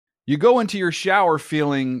You go into your shower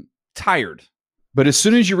feeling tired, but as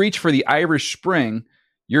soon as you reach for the Irish Spring,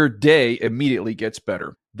 your day immediately gets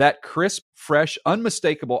better. That crisp, fresh,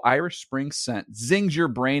 unmistakable Irish Spring scent zings your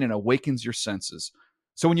brain and awakens your senses.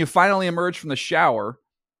 So when you finally emerge from the shower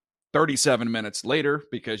 37 minutes later,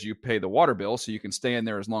 because you pay the water bill so you can stay in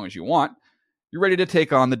there as long as you want, you're ready to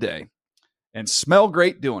take on the day and smell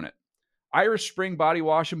great doing it. Irish Spring Body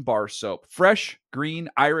Wash and Bar Soap. Fresh, green,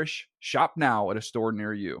 Irish. Shop now at a store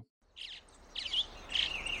near you.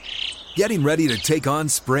 Getting ready to take on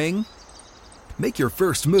spring? Make your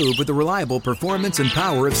first move with the reliable performance and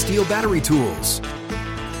power of Steel battery tools.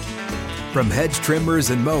 From hedge trimmers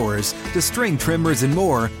and mowers to string trimmers and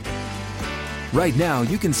more, right now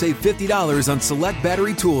you can save $50 on select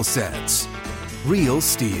battery tool sets. Real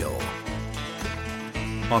Steel.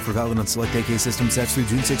 Offer valid on select AK system sets through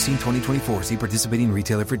June 16, 2024. See participating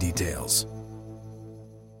retailer for details.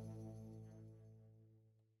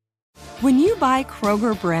 When you buy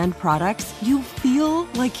Kroger brand products, you feel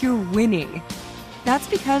like you're winning. That's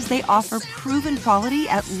because they offer proven quality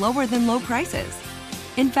at lower than low prices.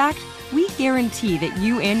 In fact, we guarantee that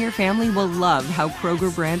you and your family will love how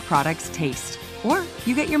Kroger brand products taste, or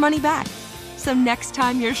you get your money back. So next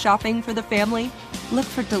time you're shopping for the family, look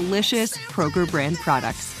for delicious Kroger brand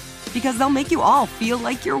products, because they'll make you all feel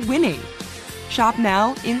like you're winning. Shop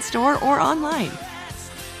now, in-store, or online.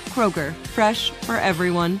 Kroger, fresh for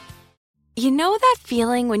everyone. You know that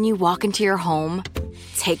feeling when you walk into your home,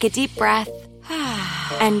 take a deep breath,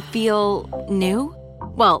 and feel new?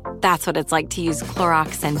 Well, that's what it's like to use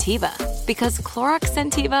Clorox Scentiva. Because Clorox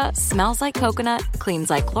Scentiva smells like coconut, cleans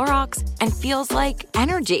like Clorox, and feels like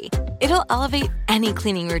energy. It'll elevate any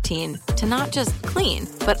cleaning routine to not just clean,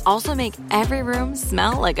 but also make every room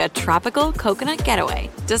smell like a tropical coconut getaway.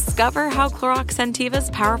 Discover how Clorox Scentiva's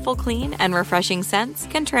powerful clean and refreshing scents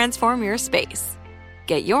can transform your space.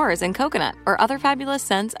 Get yours in coconut or other fabulous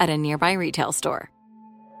scents at a nearby retail store.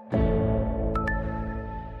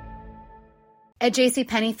 At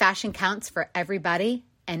JCPenney, fashion counts for everybody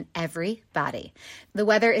and every body. The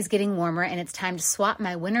weather is getting warmer and it's time to swap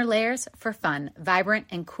my winter layers for fun, vibrant,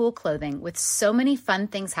 and cool clothing. With so many fun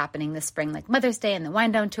things happening this spring, like Mother's Day and the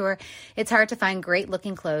Wind Down Tour, it's hard to find great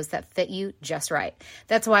looking clothes that fit you just right.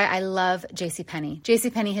 That's why I love JCPenney.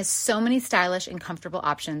 JCPenney has so many stylish and comfortable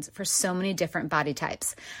options for so many different body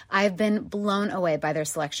types. I've been blown away by their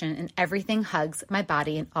selection, and everything hugs my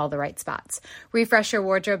body in all the right spots. Refresh your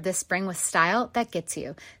wardrobe this spring with style that gets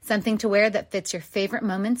you. Something to wear that fits your favorite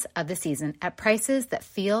moments of the season at prices that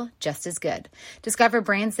feel just as good. Discover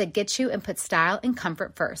brands that get you and put style and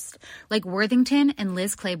comfort first, like Worthington and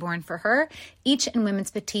Liz Claiborne for her, each in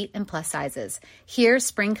women's petite and plus sizes. Here,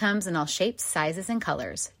 spring comes in all shapes, sizes, and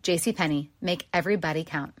colors. JCPenney, make everybody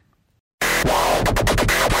count.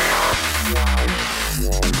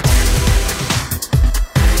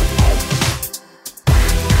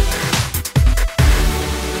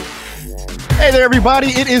 Hey there, everybody.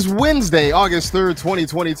 It is Wednesday, August 3rd,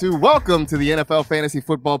 2022. Welcome to the NFL Fantasy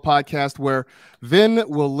Football Podcast, where Vin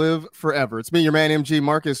will live forever. It's me, your man, MG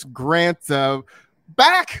Marcus Grant.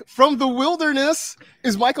 Back from the wilderness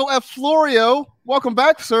is Michael F. Florio. Welcome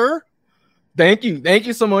back, sir. Thank you. Thank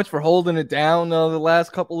you so much for holding it down the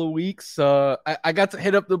last couple of weeks. I got to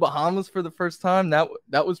hit up the Bahamas for the first time. That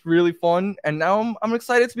was really fun. And now I'm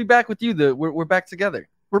excited to be back with you. We're back together.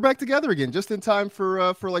 We're back together again, just in time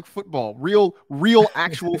for like football, real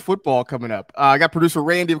actual football coming up. I got producer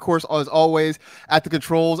Randy, of course, as always, at the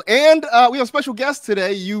controls, and we have a special guest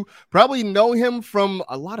today. You probably know him from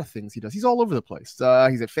a lot of things he does. He's all over the place.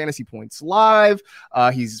 He's at Fantasy Points Live.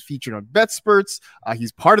 He's featured on BetSperts.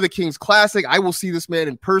 He's part of the Kings Classic. I will see this man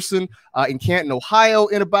in person in Canton, Ohio,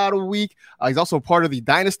 in about a week. He's also part of the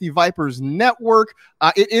Dynasty Vipers Network.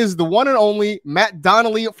 It is the one and only Matt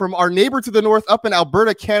Donnelly from our neighbor to the north up in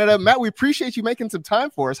Alberta, Canada. Matt, we appreciate you making some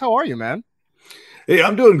time for us. How are you, man? Hey,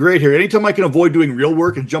 I'm doing great here. Anytime I can avoid doing real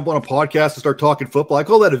work and jump on a podcast and start talking football, I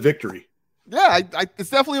call that a victory. Yeah,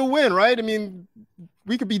 it's definitely a win, right? I mean,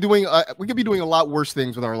 we could be doing a lot worse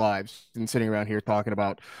things with our lives than sitting around here talking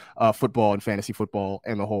about football and fantasy football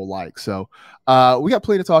and the whole like. So we got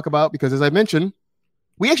plenty to talk about because, as I mentioned,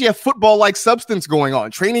 we actually have football-like substance going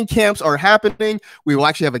on. Training camps are happening. We will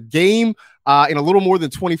actually have a game in a little more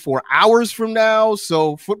than 24 hours from now.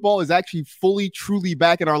 So football is actually fully, truly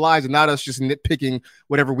back in our lives and not us just nitpicking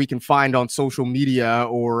whatever we can find on social media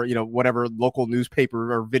or, whatever local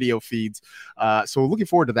newspaper or video feeds. So we're looking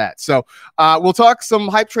forward to that. So we'll talk some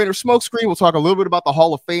Hype Trainer smokescreen. We'll talk a little bit about the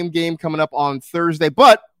Hall of Fame game coming up on Thursday.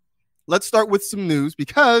 But let's start with some news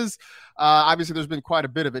because Obviously, there's been quite a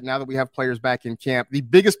bit of it now that we have players back in camp. The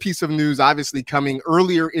biggest piece of news, obviously, coming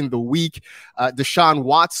earlier in the week, Deshaun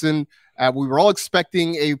Watson. We were all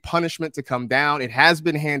expecting a punishment to come down. It has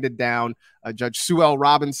been handed down. Judge Sue L.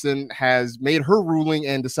 Robinson has made her ruling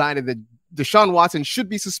and decided that Deshaun Watson should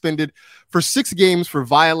be suspended for 6 games for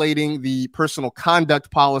violating the personal conduct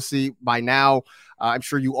policy. By now, I'm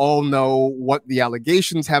sure you all know what the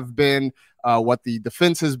allegations have been, what the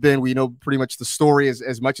defense has been. We know pretty much the story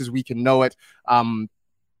as much as we can know it.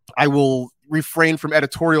 I will refrain from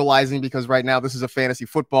editorializing because right now this is a fantasy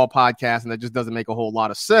football podcast and that just doesn't make a whole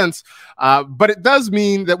lot of sense. But it does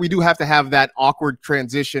mean that we do have to have that awkward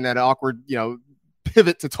transition, that awkward,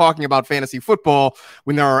 pivot to talking about fantasy football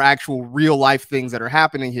when there are actual real life things that are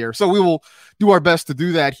happening here. So we will do our best to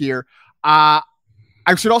do that here. I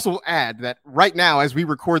should also add that right now, as we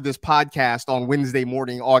record this podcast on Wednesday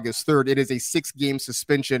morning, August 3rd, it is a 6-game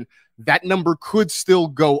suspension. That number could still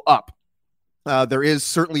go up. There is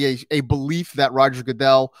certainly a belief that Roger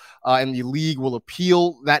Goodell and the league will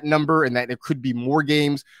appeal that number and that it could be more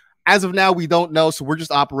games. As of now, we don't know, so we're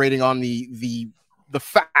just operating on the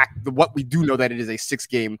fact that what we do know that it is a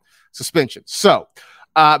 6-game suspension. So,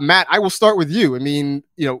 Matt, I will start with you. I mean,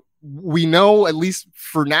 we know, at least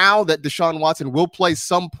for now, that Deshaun Watson will play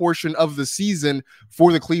some portion of the season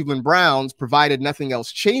for the Cleveland Browns, provided nothing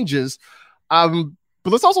else changes. But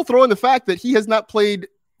let's also throw in the fact that he has not played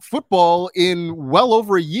football in well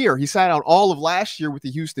over a year. He sat out all of last year with the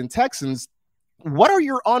Houston Texans. What are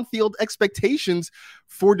your on-field expectations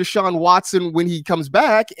for Deshaun Watson when he comes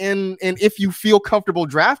back? And if you feel comfortable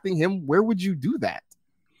drafting him, where would you do that?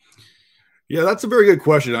 Yeah, that's a very good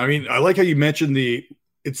question. I mean, I like how you mentioned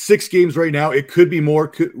it's 6 games right now. It could be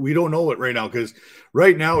more. We don't know it right now because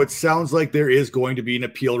right now it sounds like there is going to be an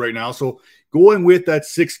appeal right now. So going with that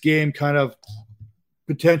 6-game kind of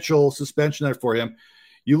potential suspension there for him,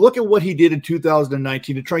 you look at what he did in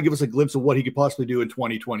 2019 to try and give us a glimpse of what he could possibly do in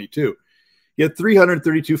 2022. He had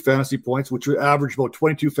 332 fantasy points, which would average about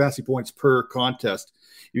 22 fantasy points per contest.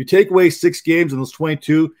 You take away 6 games in those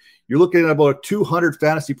 22, you're looking at about 200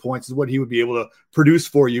 fantasy points is what he would be able to produce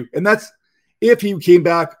for you. And that's if he came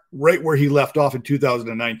back right where he left off in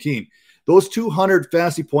 2019. Those 200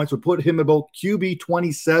 fantasy points would put him about QB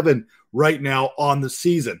 27 right now on the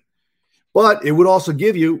season. But it would also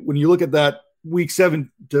give you, when you look at that week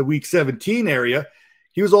 7 to week 17 area,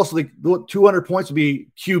 he was also 200 points would be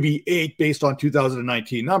QB 8 based on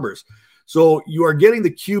 2019 numbers. So you are getting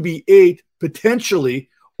the QB 8 potentially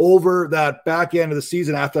over that back end of the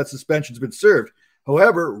season after that suspension's been served.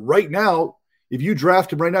 However, right now, if you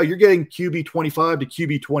draft him right now, you're getting QB 25 to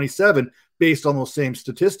QB 27 based on those same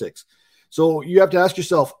statistics. So you have to ask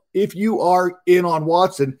yourself, if you are in on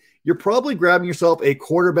Watson, you're probably grabbing yourself a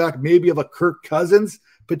quarterback, maybe of a Kirk Cousins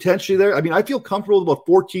potentially there. I mean, I feel comfortable with about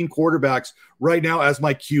 14 quarterbacks right now as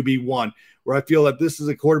my QB1, where I feel that this is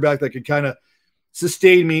a quarterback that can kind of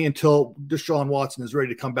sustain me until Deshaun Watson is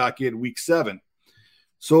ready to come back in week 7.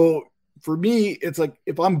 So for me, it's like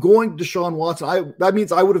if I'm going Deshaun Watson, that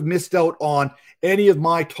means I would have missed out on any of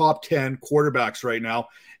my top 10 quarterbacks right now.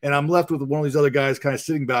 And I'm left with one of these other guys kind of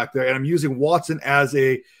sitting back there. And I'm using Watson as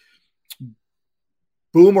a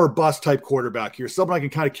boom or bust type quarterback here, someone I can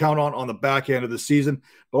kind of count on the back end of the season.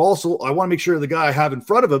 But also, I want to make sure the guy I have in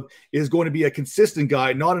front of him is going to be a consistent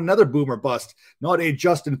guy, not another boom or bust, not a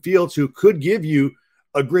Justin Fields who could give you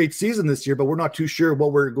a great season this year, but we're not too sure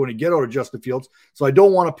what we're going to get out of Justin Fields. So I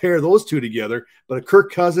don't want to pair those two together. But a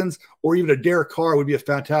Kirk Cousins or even a Derek Carr would be a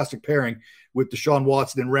fantastic pairing with Deshaun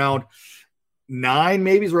Watson in round 9,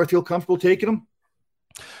 maybe is where I feel comfortable taking him.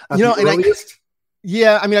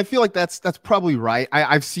 Yeah, I mean, I feel like that's probably right.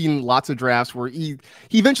 I've seen lots of drafts where he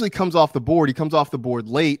eventually comes off the board. He comes off the board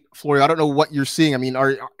late. Flory, I don't know what you're seeing. I mean,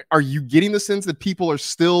 are you getting the sense that people are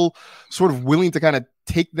still sort of willing to kind of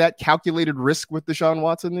take that calculated risk with Deshaun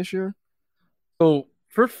Watson this year? So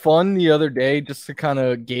for fun the other day, just to kind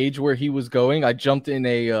of gauge where he was going, I jumped in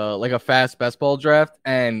a fast best ball draft,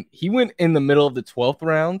 and he went in the middle of the 12th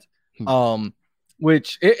round.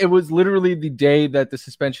 Which it was literally the day that the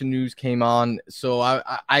suspension news came on. So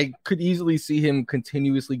I could easily see him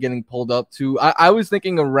continuously getting pulled up to. I was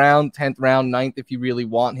thinking around 10th round, 9th, if you really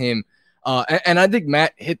want him. And I think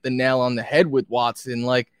Matt hit the nail on the head with Watson.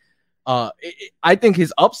 I think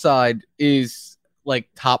his upside is like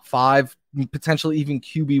top 5, potentially even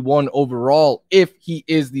QB1 overall, if he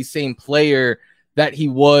is the same player that he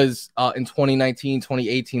was in 2019,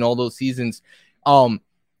 2018, all those seasons.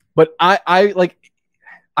 But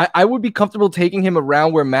I would be comfortable taking him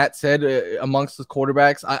around where Matt said amongst the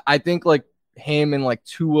quarterbacks. I think like him and like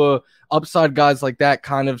Tua, upside guys like that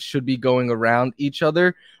kind of should be going around each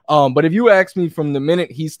other. But if you ask me from the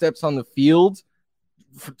minute he steps on the field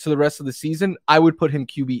to the rest of the season, I would put him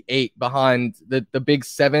QB8 behind the big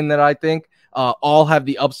 7 that I think all have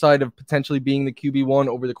the upside of potentially being the QB1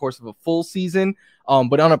 over the course of a full season.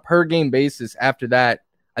 But on a per game basis after that,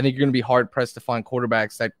 I think you're going to be hard pressed to find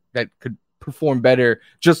quarterbacks that could perform better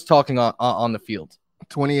just talking on the field.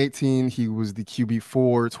 2018, he was the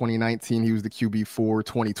QB4. 2019, he was the QB4.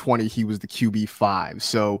 2020, he was the QB5.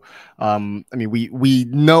 So, I mean, we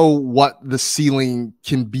know what the ceiling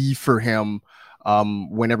can be for him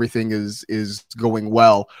when everything is going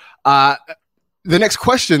well. The next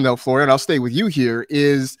question, though, Florian, I'll stay with you here,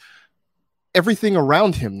 is everything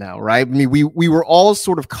around him now, right? I mean, we were all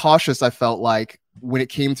sort of cautious, I felt like, when it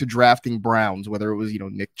came to drafting Browns, whether it was,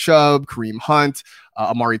 Nick Chubb, Kareem Hunt,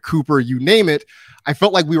 Amari Cooper, you name it. I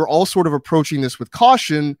felt like we were all sort of approaching this with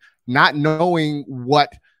caution, not knowing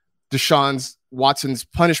what Deshaun Watson's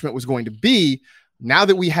punishment was going to be. Now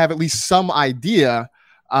that we have at least some idea,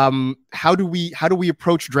 how do we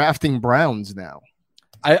approach drafting Browns now?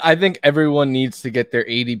 I think everyone needs to get their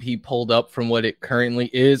ADP pulled up from what it currently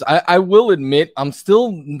is. I will admit I'm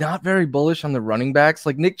still not very bullish on the running backs.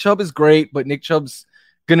 Like Nick Chubb is great, but Nick Chubb's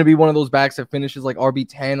going to be one of those backs that finishes like RB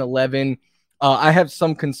 10, 11. I have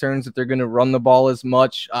some concerns that they're going to run the ball as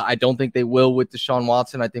much. I don't think they will with Deshaun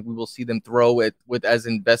Watson. I think we will see them throw it with as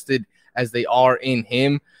invested as they are in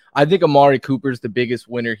him. I think Amari Cooper is the biggest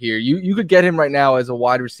winner here. You could get him right now as a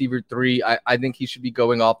wide receiver 3. I think he should be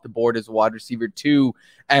going off the board as a wide receiver 2.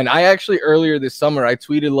 And I actually earlier this summer, I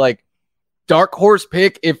tweeted like dark horse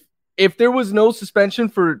pick. If there was no suspension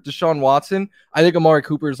for Deshaun Watson, I think Amari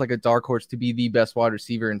Cooper is like a dark horse to be the best wide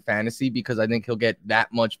receiver in fantasy because I think he'll get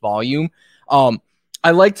that much volume. I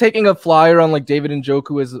like taking a flyer on like David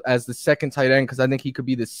Njoku as the second tight end because I think he could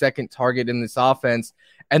be the second target in this offense.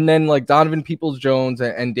 And then like Donovan Peoples-Jones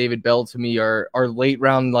and David Bell to me are late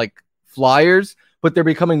round like flyers, but they're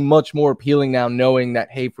becoming much more appealing now knowing that,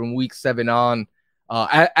 hey, from week 7 on,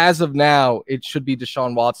 as of now, it should be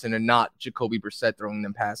Deshaun Watson and not Jacoby Brissett throwing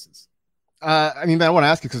them passes. I mean, I want to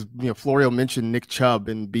ask you because Florio mentioned Nick Chubb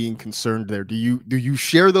and being concerned there. Do you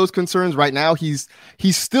share those concerns right now? He's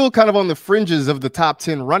still kind of on the fringes of the top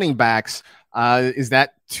 10 running backs. Is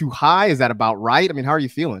that too high? Is that about right? I mean, how are you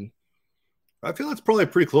feeling? I feel it's probably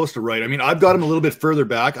pretty close to right. I mean, I've got him a little bit further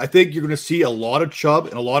back. I think you're going to see a lot of Chubb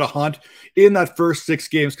and a lot of Hunt in that first 6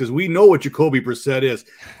 games because we know what Jacoby Brissett is.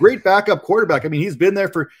 Great backup quarterback. I mean, he's been there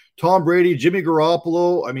for Tom Brady, Jimmy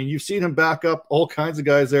Garoppolo. I mean, you've seen him back up all kinds of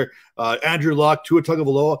guys there. Andrew Luck, Tua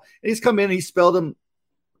Tagovailoa. And he's come in and he spelled him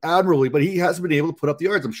admirably, but he hasn't been able to put up the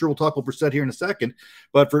yards. I'm sure we'll talk about Brissett here in a second,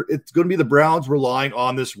 but it's going to be the Browns relying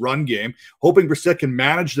on this run game, hoping Brissett can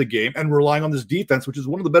manage the game and relying on this defense, which is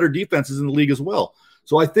one of the better defenses in the league as well.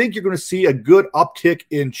 So I think you're going to see a good uptick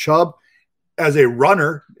in Chubb as a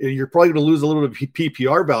runner. You're probably going to lose a little bit of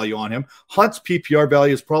PPR value on him. Hunt's PPR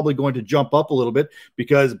value is probably going to jump up a little bit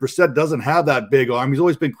because Brissett doesn't have that big arm. He's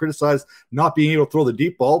always been criticized not being able to throw the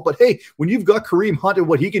deep ball, but hey, when you've got Kareem Hunt and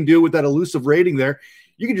what he can do with that elusive rating there,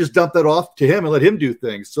 you can just dump that off to him and let him do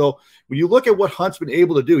things. So when you look at what Hunt's been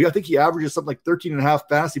able to do, I think he averages something like 13.5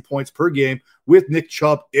 fantasy points per game with Nick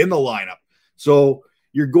Chubb in the lineup. So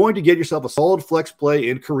you're going to get yourself a solid flex play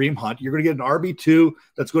in Kareem Hunt. You're going to get an RB2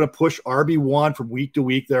 that's going to push RB1 from week to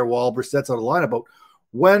week there while Brissett's out of lineup. But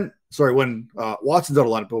when Watson's out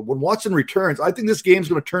of lineup, but when Watson returns, I think this game's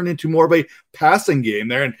going to turn into more of a passing game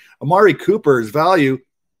there. And Amari Cooper's value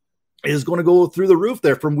is going to go through the roof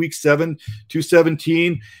there from week 7 to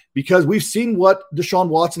 17 because we've seen what Deshaun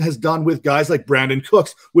Watson has done with guys like Brandon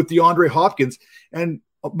Cooks, with DeAndre Hopkins, and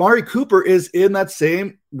Amari Cooper is in that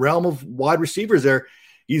same realm of wide receivers there.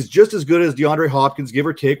 He's just as good as DeAndre Hopkins, give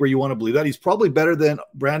or take where you want to believe that. He's probably better than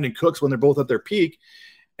Brandon Cooks when they're both at their peak.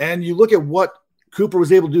 And you look at what Cooper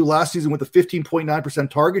was able to do last season with a 15.9%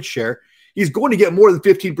 target share. He's going to get more than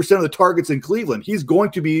 15% of the targets in Cleveland. He's going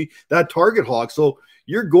to be that target hog. So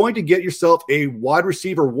you're going to get yourself a wide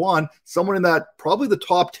receiver 1, someone in that probably the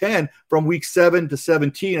top 10 from week 7 to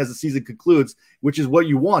 17 as the season concludes, which is what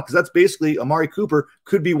you want. Because that's basically Amari Cooper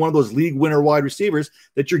could be one of those league winner wide receivers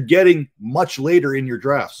that you're getting much later in your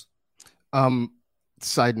drafts.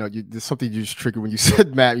 Side note, there's something you just triggered when you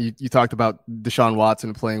said, Matt, you talked about Deshaun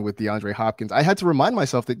Watson playing with DeAndre Hopkins. I had to remind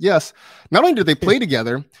myself that, yes, not only did they play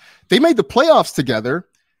together, they made the playoffs together,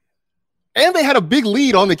 and they had a big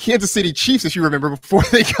lead on the Kansas City Chiefs, if you remember, before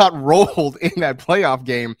they got rolled in that playoff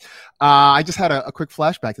game. I just had a quick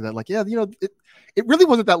flashback to that. Like, yeah, it really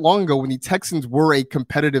wasn't that long ago when the Texans were a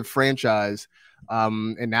competitive franchise,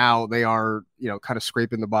 and now they are, kind of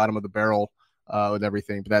scraping the bottom of the barrel with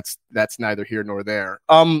everything, but that's neither here nor there.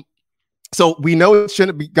 So we know it's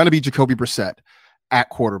going to be Jacoby Brissett at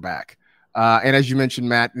quarterback. And as you mentioned,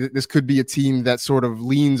 Matt, this could be a team that sort of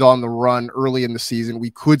leans on the run early in the season.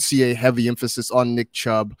 We could see a heavy emphasis on Nick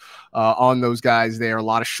Chubb, on those guys there. A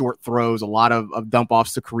lot of short throws, a lot of dump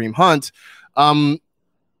offs to Kareem Hunt.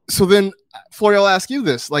 So then, Flory, I'll ask you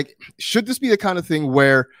this: like, should this be the kind of thing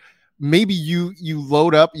where maybe you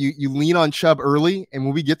load up, you lean on Chubb early, and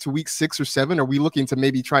when we get to week 6 or 7, are we looking to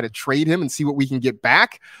maybe try to trade him and see what we can get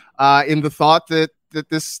back? In the thought that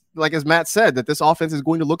this, like as Matt said, that this offense is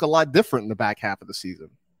going to look a lot different in the back half of the season.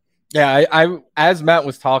 Yeah, I as Matt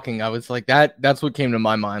was talking, I was like, that's what came to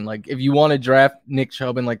my mind. Like, if you want to draft Nick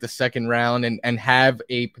Chubb in like the second round and have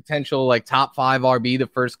a potential like top 5 RB the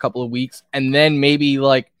first couple of weeks, and then maybe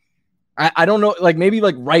like, I don't know, like maybe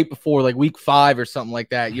like right before like week 5 or something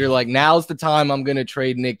like that, you're like, now's the time I'm going to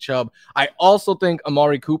trade Nick Chubb. I also think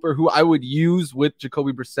Amari Cooper, who I would use with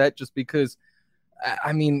Jacoby Brissett, just because,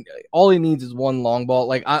 I mean, all he needs is one long ball.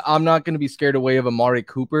 Like, I'm not going to be scared away of Amari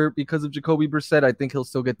Cooper because of Jacoby Brissett. I think he'll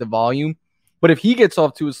still get the volume. But if he gets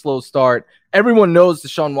off to a slow start, everyone knows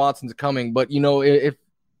Deshaun Watson's coming. But, you know, if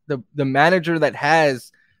the manager that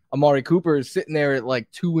has Amari Cooper is sitting there at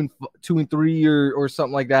like 2 and 3 or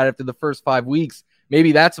something like that after the first 5 weeks,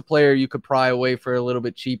 maybe that's a player you could pry away for a little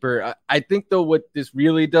bit cheaper. I think, though, what this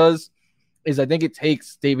really does is I think it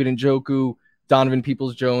takes David Njoku, Donovan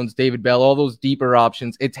Peoples-Jones, David Bell, all those deeper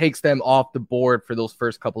options. It takes them off the board for those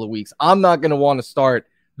first couple of weeks. I'm not going to want to start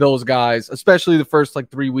those guys, especially the first like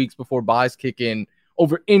 3 weeks before buys kick in,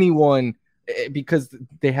 over anyone because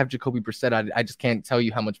they have Jacoby Brissett. I just can't tell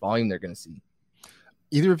you how much volume they're going to see.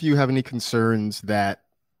 Either of you have any concerns that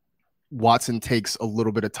Watson takes a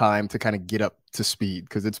little bit of time to kind of get up to speed?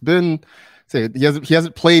 Because it's been, say, he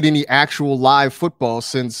hasn't played any actual live football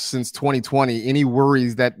since 2020. Any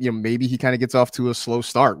worries that, you know, maybe he kind of gets off to a slow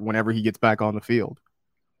start whenever he gets back on the field?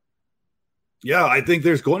 Yeah, I think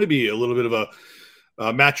there's going to be a little bit of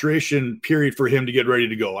a maturation period for him to get ready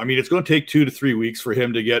to go. I mean, it's going to take 2 to 3 weeks for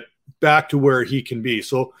him to get back to where he can be.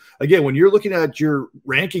 So again, when you're looking at your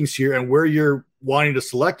rankings here and where you're wanting to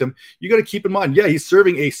select him, you got to keep in mind, yeah, he's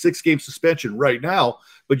serving a 6-game suspension right now,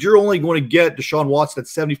 but you're only going to get Deshaun Watson at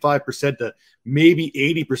 75% to maybe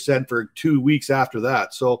 80% for 2 weeks after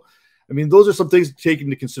that. So, I mean, those are some things to take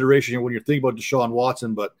into consideration here when you're thinking about Deshaun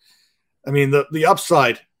Watson. But I mean, the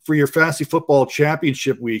upside for your fantasy football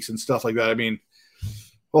championship weeks and stuff like that, I mean,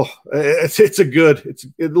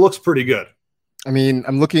 it looks pretty good. I mean,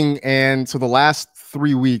 I'm looking, and so the last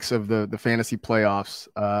 3 weeks of the fantasy playoffs,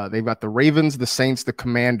 they've got the Ravens, the Saints, the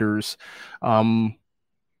Commanders. Obviously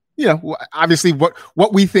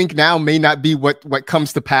what we think now may not be what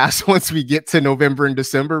comes to pass once we get to November and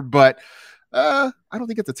December, but I don't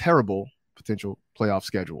think it's a terrible potential playoff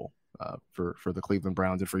schedule for the Cleveland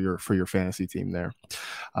Browns and for your fantasy team there.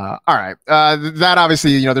 All right. That obviously,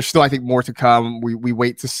 you know, there's still, I think, more to come. We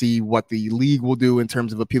wait to see what the league will do in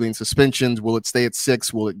terms of appealing suspensions. Will it stay at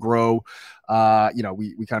 6? Will it grow?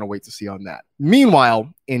 We kind of wait to see on that.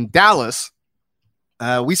 Meanwhile, in Dallas,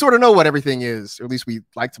 we sort of know what everything is, or at least we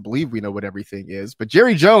like to believe we know what everything is. But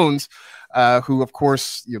Jerry Jones, who of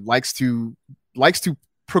course likes to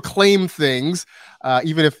proclaim things,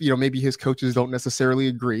 even if, you know, maybe his coaches don't necessarily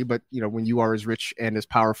agree. But, you know, when you are as rich and as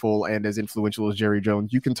powerful and as influential as Jerry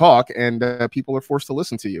Jones, you can talk, and people are forced to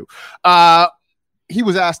listen to you. He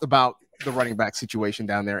was asked about the running back situation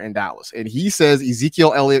down there in Dallas, and he says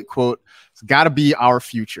Ezekiel Elliott, quote, "It's got to be our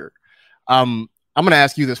future." I'm going to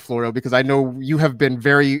ask you this, Florio, because I know you have been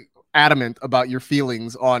very adamant about your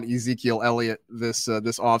feelings on Ezekiel Elliott this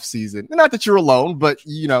offseason. Not that you're alone, but,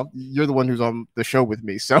 you know, you're the one who's on the show with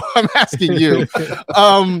me. So I'm asking you.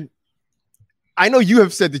 I know you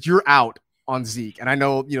have said that you're out on Zeke, and I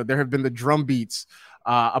know, you know, there have been the drum beats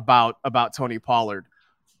about Tony Pollard.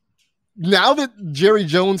 Now that Jerry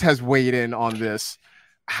Jones has weighed in on this,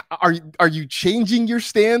 are you changing your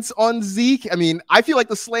stance on Zeke? I mean, I feel like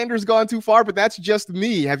the slander's gone too far, but that's just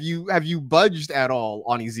me. Have you budged at all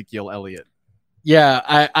on Ezekiel Elliott? Yeah,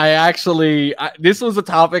 I actually this was a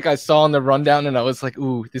topic I saw on the rundown, and I was like,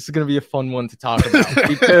 ooh, this is going to be a fun one to talk about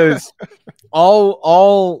because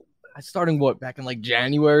all starting back in like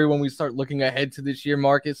January when we start looking ahead to this year,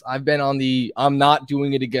 Marcus, I've been on the I'm not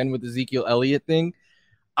doing it again with Ezekiel Elliott thing.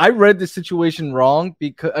 I read the situation wrong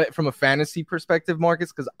because from a fantasy perspective,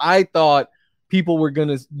 Marcus, because I thought people were going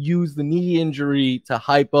to use the knee injury to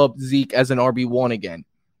hype up Zeke as an RB1 again.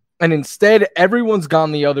 And instead, everyone's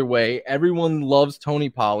gone the other way. Everyone loves Tony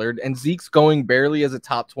Pollard, and Zeke's going barely as a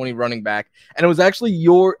top 20 running back. And it was actually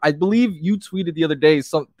I believe you tweeted the other day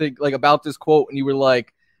something like about this quote, and you were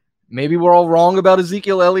like, maybe we're all wrong about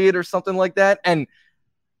Ezekiel Elliott or something like that. And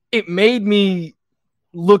it made me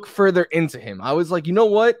look further into him. I was like, you know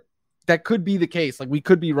what? That could be the case. Like, we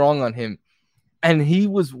could be wrong on him. And he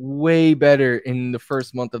was way better in the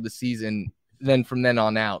first month of the season than from then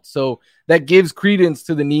on out. So that gives credence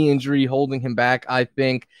to the knee injury holding him back, I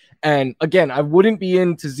think. And again, I wouldn't be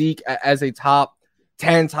into Zeke as a top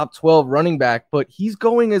 10, top 12 running back, but he's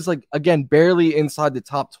going as, like, again, barely inside the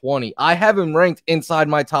top 20. I have him ranked inside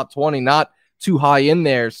my top 20, not too high in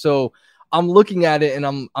there. So I'm looking at it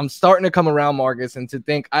and I'm starting to come around, Marcus, and to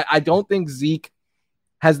think I don't think Zeke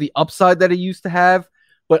has the upside that he used to have.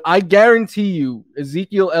 But I guarantee you,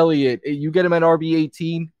 Ezekiel Elliott, you get him at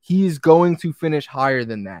RB18, he is going to finish higher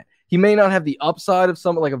than that. He may not have the upside of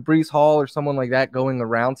someone like a Breece Hall or someone like that going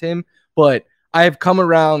around him, but I have come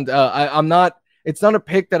around. It's not a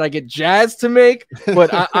pick that I get jazzed to make,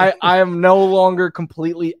 but I am no longer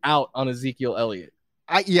completely out on Ezekiel Elliott.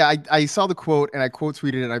 I saw the quote and I quote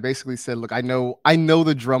tweeted it. And I basically said, look, I know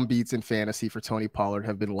the drum beats in fantasy for Tony Pollard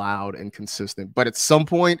have been loud and consistent, but at some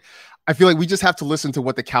point I feel like we just have to listen to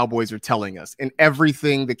what the Cowboys are telling us, and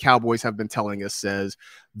everything the Cowboys have been telling us says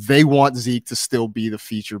they want Zeke to still be the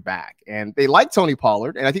feature back, and they like Tony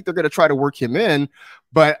Pollard, and I think they're going to try to work him in,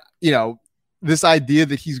 but this idea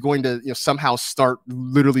that he's going to somehow start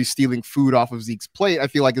literally stealing food off of Zeke's plate, I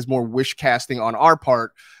feel like is more wish casting on our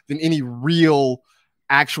part than any real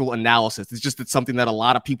actual analysis. It's just that something that a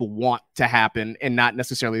lot of people want to happen and not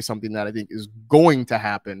necessarily something that I think is going to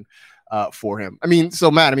happen for him. I mean,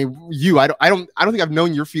 so Matt, I don't think I've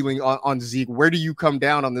known your feeling on Zeke. Where do you come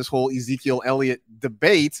down on this whole Ezekiel Elliott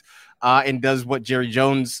debate? And does what Jerry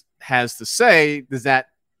Jones has to say, does that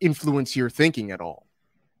influence your thinking at all?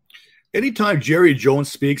 Anytime Jerry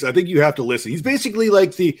Jones speaks, I think you have to listen. He's basically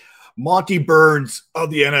like the Monty Burns of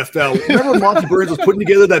the NFL. Remember Monty Burns was putting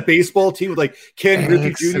together that baseball team with like Ken Griffey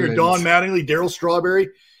Jr., Don Mattingly, Darryl Strawberry?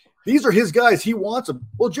 These are his guys. He wants them.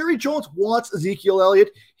 Well, Jerry Jones wants Ezekiel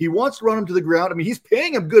Elliott. He wants to run him to the ground. I mean, he's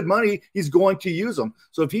paying him good money. He's going to use him.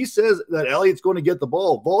 So if he says that Elliott's going to get the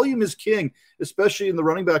ball, volume is king, especially in the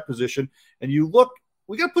running back position. And you look,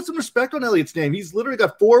 we got to put some respect on Elliott's name. He's literally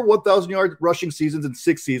got 4 1,000-yard rushing seasons in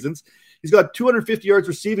 6 seasons. He's got 250 yards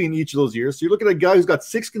receiving in each of those years. So you're looking at a guy who's got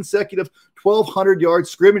 6 consecutive 1,200-yard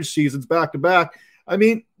scrimmage seasons back-to-back. I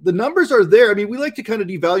mean, the numbers are there. I mean, we like to kind of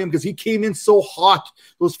devalue him because he came in so hot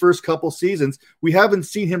those first couple seasons. We haven't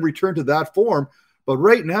seen him return to that form. But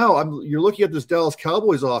right now, you're looking at this Dallas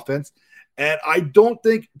Cowboys offense, and I don't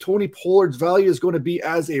think Tony Pollard's value is going to be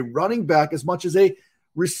as a running back as much as a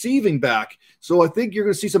receiving back. So I think you're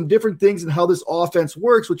going to see some different things in how this offense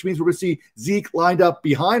works, which means we're going to see Zeke lined up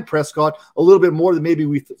behind Prescott a little bit more than maybe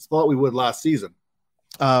we thought we would last season.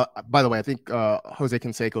 By the way, I think Jose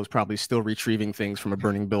Canseco is probably still retrieving things from a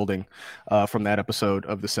burning building from that episode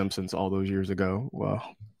of The Simpsons all those years ago.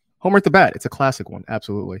 Homer at the bat. It's a classic one.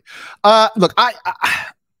 Absolutely. Look,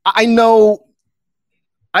 I know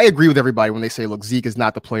I agree with everybody when they say, look, Zeke is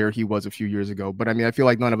not the player he was a few years ago. But I mean, I feel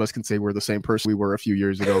like none of us can say we're the same person we were a few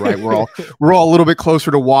years ago, right? We're all a little bit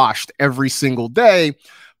closer to washed every single day.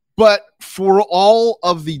 But for all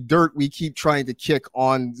of the dirt we keep trying to kick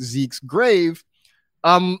on Zeke's grave,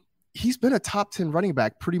 he's been a top 10 running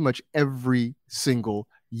back pretty much every single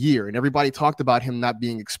year. And everybody talked about him not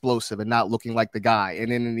being explosive and not looking like the guy. And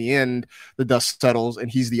then in the end, the dust settles and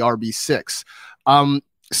he's the RB6.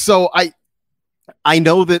 So I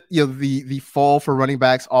know that, the fall for running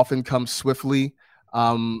backs often comes swiftly.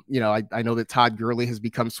 I know that Todd Gurley has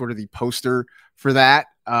become sort of the poster for that,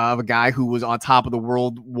 of a guy who was on top of the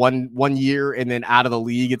world one year and then out of the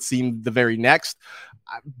league, it seemed, the very next.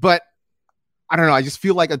 But I don't know. I just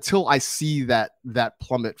feel like until I see that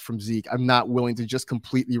plummet from Zeke, I'm not willing to just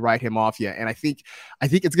completely write him off yet. And I think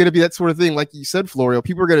it's going to be that sort of thing. Like you said, Florio,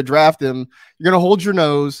 people are going to draft him. You're going to hold your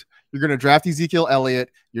nose. You're going to draft Ezekiel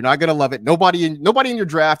Elliott. You're not going to love it. Nobody in your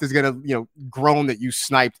draft is going to, groan that you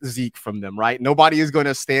sniped Zeke from them, right? Nobody is going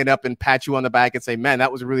to stand up and pat you on the back and say, man,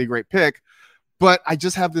 that was a really great pick. But I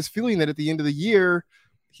just have this feeling that at the end of the year,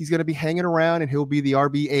 he's going to be hanging around and he'll be the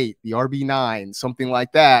RB8, the RB9, something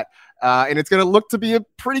like that. And it's going to look to be a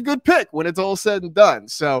pretty good pick when it's all said and done.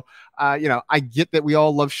 So, I get that we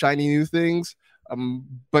all love shiny new things.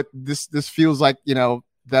 But this feels like,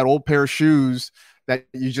 that old pair of shoes that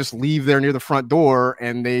you just leave there near the front door,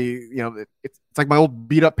 and they, it's like my old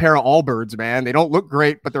beat up pair of Allbirds, man. They don't look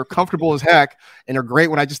great, but they're comfortable as heck, and they're great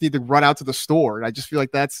when I just need to run out to the store. And I just feel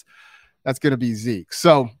like that's going to be Zeke.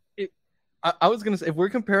 So I was going to say, if we're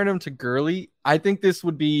comparing him to Gurley, I think this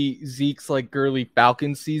would be Zeke's like Gurley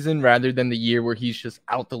Falcons season rather than the year where he's just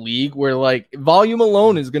out the league, where like volume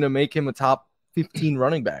alone is going to make him a top 15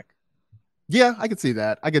 running back. Yeah, I could see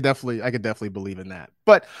that. I could definitely believe in that.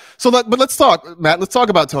 But let's talk, Matt. Let's talk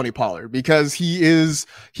about Tony Pollard, because he's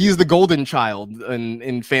the golden child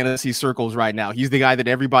in fantasy circles right now. He's the guy that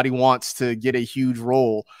everybody wants to get a huge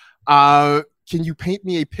role. Can you paint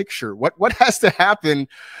me a picture? What has to happen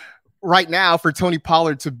right now for Tony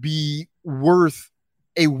Pollard to be worth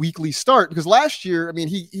a weekly start? Because last year, I mean,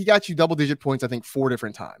 he got you double-digit points, I think, 4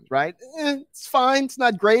 different times, right? It's fine. It's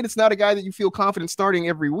not great. It's not a guy that you feel confident starting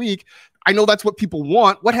every week. I know that's what people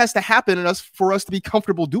want. What has to happen for us to be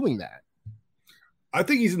comfortable doing that? I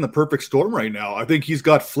think he's in the perfect storm right now. I think he's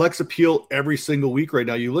got flex appeal every single week right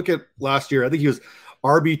now. You look at last year, I think he was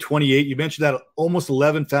RB28. You mentioned that, almost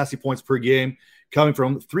 11 fantasy points per game, coming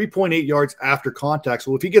from 3.8 yards after contact.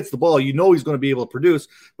 So if he gets the ball, you know he's going to be able to produce.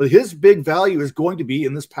 But his big value is going to be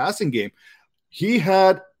in this passing game. He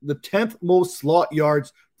had the 10th most slot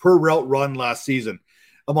yards per route run last season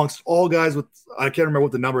amongst all guys with, I can't remember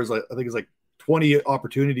what the number is. I think it's like 20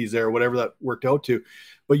 opportunities there, or whatever that worked out to.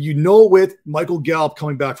 But you know, with Michael Gallup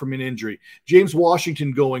coming back from an injury, James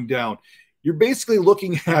Washington going down, you're basically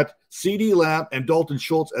looking at CeeDee Lamb and Dalton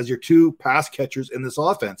Schultz as your 2 pass catchers in this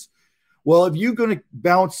offense. Well, if you're going to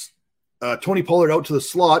bounce Tony Pollard out to the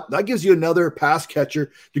slot, that gives you another pass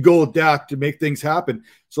catcher to go with Dak to make things happen.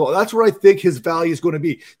 So that's where I think his value is going to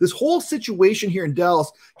be. This whole situation here in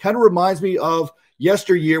Dallas kind of reminds me of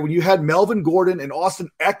yesteryear when you had Melvin Gordon and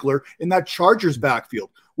Austin Eckler in that Chargers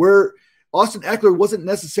backfield, where Austin Eckler wasn't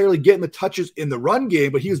necessarily getting the touches in the run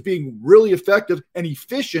game, but he was being really effective and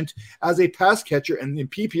efficient as a pass catcher. And in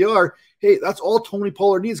PPR, hey, that's all Tony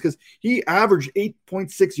Pollard needs, because he averaged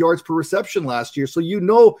 8.6 yards per reception last year. So you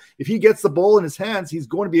know if he gets the ball in his hands, he's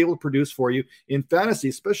going to be able to produce for you in fantasy,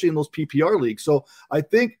 especially in those PPR leagues. So I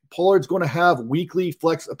think Pollard's going to have weekly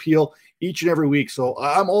flex appeal each and every week. So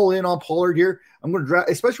I'm all in on Pollard here. I'm going to draft,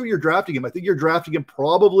 especially when you're drafting him. I think you're drafting him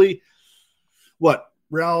probably,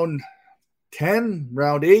 round 10,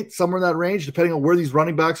 round 8, somewhere in that range, depending on where these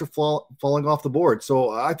running backs are falling off the board. So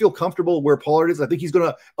I feel comfortable where Pollard is. I think he's going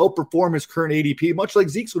to outperform his current ADP, much like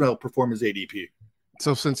Zeke's going to outperform his ADP.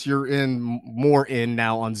 So since you're more in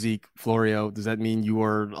now on Zeke, Florio, does that mean you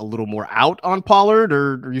are a little more out on Pollard,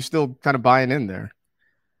 or are you still kind of buying in there?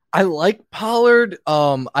 I like Pollard.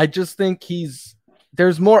 I just think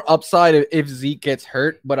there's more upside if Zeke gets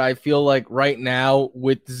hurt, but I feel like right now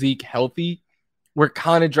with Zeke healthy, we're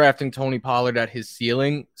kind of drafting Tony Pollard at his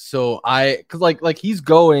ceiling. So because like he's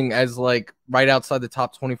going as like right outside the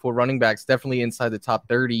top 24 running backs, definitely inside the top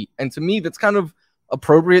 30. And to me, that's kind of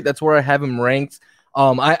appropriate. That's where I have him ranked.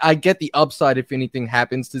 I get the upside if anything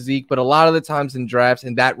happens to Zeke, but a lot of the times in drafts,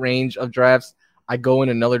 in that range of drafts, I go in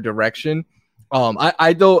another direction.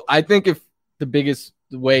 I think if the biggest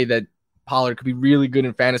way that Pollard could be really good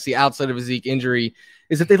in fantasy outside of a Zeke injury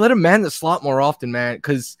is if they let him man the slot more often, man,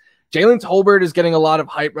 because Jalen Tolbert is getting a lot of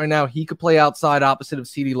hype right now. He could play outside opposite of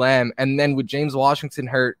CeeDee Lamb. And then with James Washington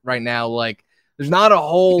hurt right now, like there's not a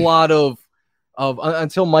whole lot of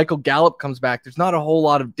until Michael Gallup comes back, there's not a whole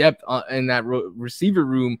lot of depth in that receiver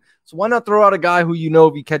room. So why not throw out a guy who,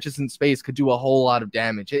 if he catches in space, could do a whole lot of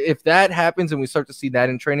damage? If that happens and we start to see that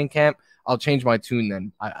in training camp, I'll change my tune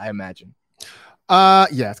then, I imagine. Yeah,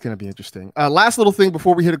 it's going to be interesting. Last little thing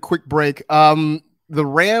before we hit a quick break. The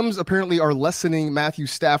Rams apparently are lessening Matthew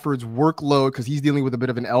Stafford's workload because he's dealing with a bit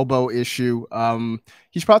of an elbow issue.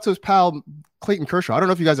 He's brought to his pal Clayton Kershaw. I don't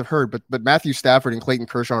know if you guys have heard, but Matthew Stafford and Clayton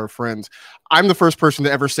Kershaw are friends. I'm the first person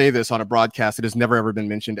to ever say this on a broadcast. It has never ever been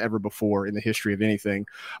mentioned ever before in the history of anything.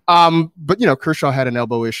 But Kershaw had an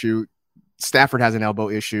elbow issue. Stafford has an elbow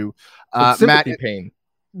issue. Sympathy pain.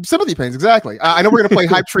 Sympathy pains, exactly. I know we're going to play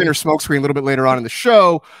Hype Train or Smokescreen a little bit later on in the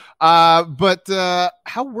show, but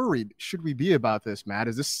how worried should we be about this, Matt?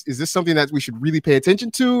 Is this something that we should really pay attention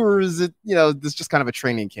to, or is it this just kind of a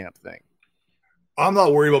training camp thing? I'm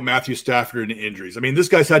not worried about Matthew Stafford and injuries. I mean, this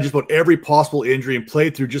guy's had just about every possible injury and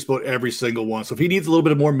played through just about every single one. So if he needs a little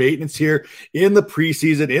bit of more maintenance here in the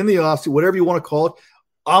preseason, in the offseason, whatever you want to call it,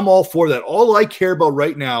 I'm all for that. All I care about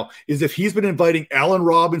right now is if he's been inviting Allen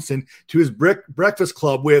Robinson to his breakfast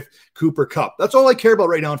club with Cooper Kupp. That's all I care about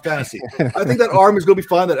right now in fantasy. I think that arm is going to be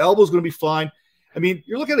fine. That elbow is going to be fine. I mean,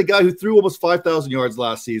 you're looking at a guy who threw almost 5,000 yards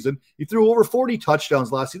last season. He threw over 40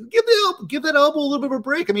 touchdowns last season. Give that elbow a little bit of a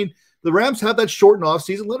break. I mean, the Rams have that shortened off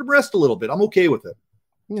season. Let him rest a little bit. I'm okay with it.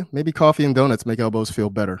 Yeah, maybe coffee and donuts make elbows feel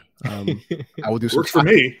better. I will do some. Works for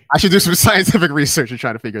me. I should do some scientific research and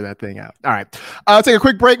try to figure that thing out. All right, I'll take a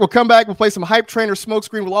quick break. We'll come back. We'll play some Hype Train or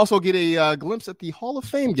Smokescreen. We'll also get a glimpse at the Hall of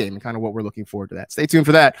Fame game and kind of what we're looking forward to that. Stay tuned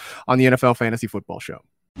for that on the NFL Fantasy Football Show.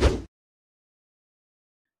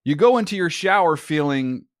 You go into your shower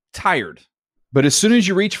feeling tired, but as soon as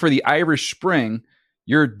you reach for the Irish Spring,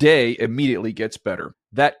 your day immediately gets better.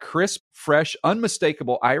 That crisp, fresh,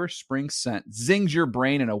 unmistakable Irish Spring scent zings your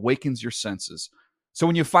brain and awakens your senses. So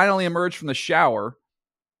when you finally emerge from the shower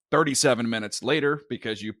 37 minutes later,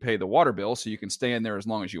 because you pay the water bill so you can stay in there as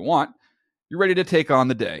long as you want, you're ready to take on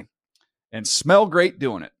the day and smell great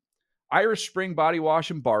doing it. Irish Spring Body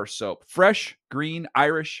Wash and Bar Soap. Fresh, green,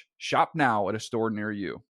 Irish. Shop now at a store near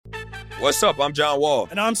you. What's up? I'm John Wall.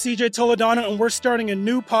 And I'm CJ Toledano, and we're starting a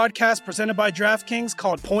new podcast presented by DraftKings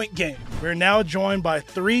called Point Game. We're now joined by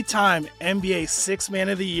three-time NBA Sixth Man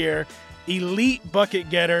of the Year, elite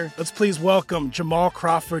bucket getter. Let's please welcome Jamal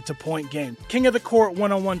Crawford to Point Game. King of the Court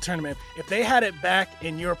one-on-one tournament. If they had it back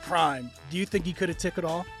in your prime, do you think you could have took it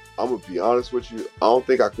all? I'm going to be honest with you. I don't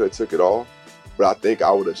think I could have took it all, but I think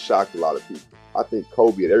I would have shocked a lot of people. I think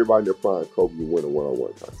Kobe and everybody in their prime, Kobe would win a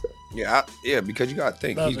one-on-one contest. Yeah, because you got to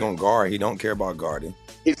think he's going to guard. He don't care about guarding.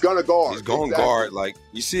 He's going to guard. He's going to guard. Like,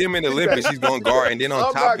 you see him in the Olympics, he's going to guard. And then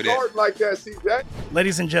on top of that. I'm not guarding like that, CJ.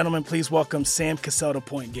 Ladies and gentlemen, please welcome Sam Cassell to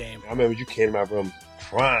Point Game. I remember you came to my room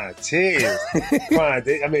crying, tears,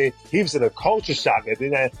 crying. I mean, he was in a culture shock. And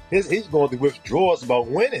then he's going through withdrawals about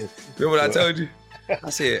winning. Remember what I told you? I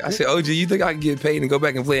said, OG, you think I can get paid and go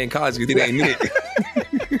back and play in college because it ain't it?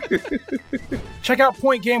 Check out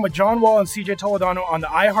Point Game with John Wall and CJ Toledano on the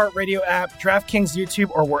iHeartRadio app, DraftKings YouTube,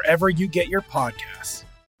 or wherever you get your podcasts.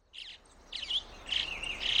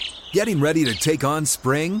 Getting ready to take on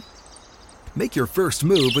spring? Make your first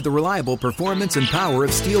move with the reliable performance and power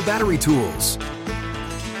of Steel battery tools.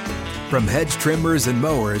 From hedge trimmers and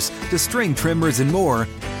mowers to string trimmers and more,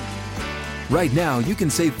 right now you can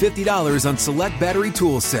save $50 on select battery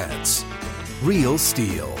tool sets. Real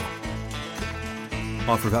Steel.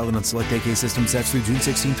 Offer valid on select AK system sets through June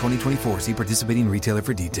 16, 2024. See participating retailer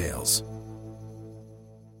for details.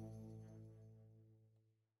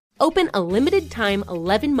 Open a limited-time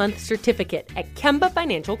 11-month certificate at Kemba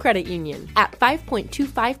Financial Credit Union. At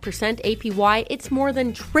 5.25% APY, it's more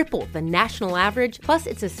than triple the national average, plus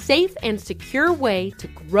it's a safe and secure way to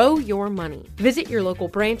grow your money. Visit your local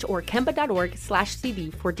branch or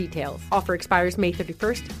kemba.org/cb for details. Offer expires May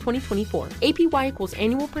 31st, 2024. APY equals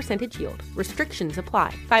annual percentage yield. Restrictions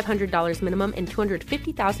apply. $500 minimum and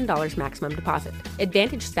 $250,000 maximum deposit.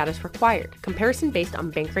 Advantage status required. Comparison based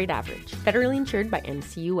on bank rate average. Federally insured by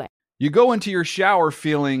NCUA. You go into your shower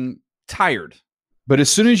feeling tired, but as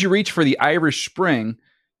soon as you reach for the Irish Spring,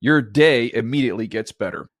 your day immediately gets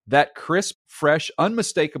better. That crisp, fresh,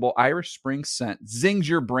 unmistakable Irish Spring scent zings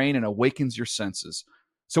your brain and awakens your senses.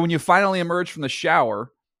 So when you finally emerge from the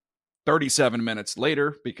shower 37 minutes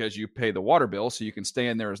later, because you pay the water bill so you can stay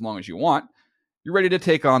in there as long as you want, you're ready to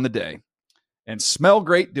take on the day and smell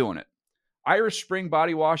great doing it. Irish Spring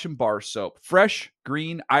Body Wash and Bar Soap. Fresh,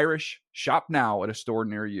 green, Irish. Shop now at a store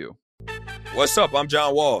near you. What's up? I'm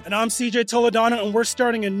John Wall. And I'm CJ Toledano, and we're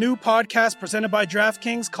starting a new podcast presented by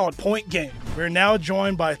DraftKings called Point Game. We're now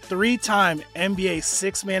joined by three-time NBA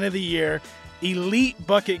Sixth Man of the Year, elite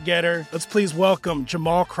bucket getter. Let's please welcome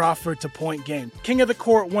Jamal Crawford to Point Game. King of the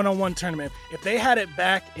Court one-on-one tournament. If they had it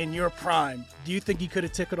back in your prime, do you think you could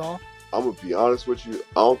have took it all? I'm going to be honest with you.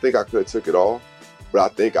 I don't think I could have took it all, but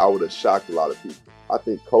I think I would have shocked a lot of people. I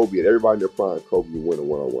think Kobe and everybody in their prime, Kobe would win a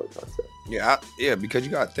one-on-one contest. Yeah, because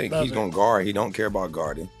you got to think he's going to guard. He don't care about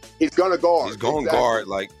guarding. He's going to guard. He's going to guard.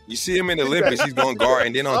 Like, you see him in the Olympics, he's going to guard.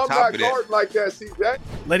 And then on top of that. I'm not guarding like that, CJ.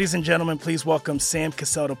 Ladies and gentlemen, please welcome Sam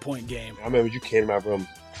Cassell to Point Game. I remember you came to my room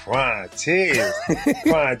crying, tears,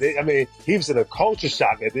 crying. I mean, he was in a culture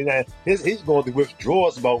shock. And then he's going through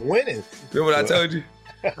withdrawals about winning. Remember what I told you?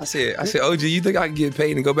 I said, OG, you think I can get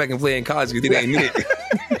paid and go back and play in college because it ain't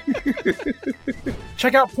it?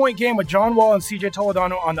 Check out Point Game with John Wall and CJ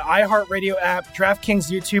Toledano on the iHeartRadio app, DraftKings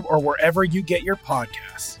YouTube, or wherever you get your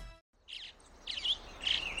podcasts.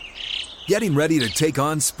 Getting ready to take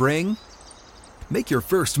on spring? Make your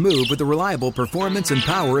first move with the reliable performance and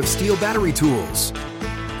power of Steel battery tools.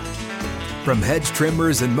 From hedge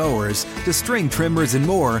trimmers and mowers to string trimmers and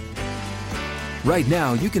more, right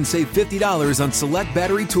now you can save $50 on select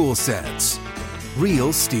battery tool sets.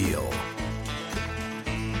 Real Steel.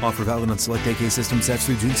 Offer valid on select AK system sets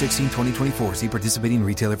through June 16, 2024. See participating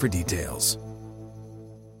retailer for details.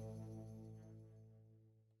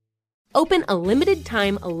 Open a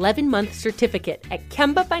limited-time 11-month certificate at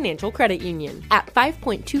Kemba Financial Credit Union. At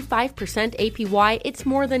 5.25% APY, it's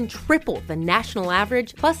more than triple the national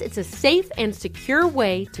average, plus it's a safe and secure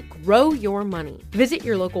way to grow your money. Visit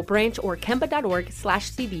your local branch or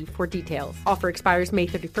kemba.org/cb for details. Offer expires May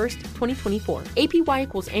 31st, 2024. APY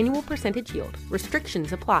equals annual percentage yield.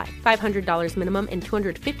 Restrictions apply. $500 minimum and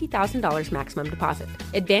 $250,000 maximum deposit.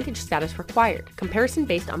 Advantage status required. Comparison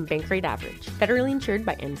based on bank rate average. Federally insured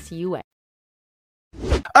by NCUA.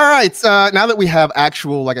 All right. Now that we have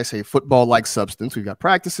actual, like I say, football-like substance, we've got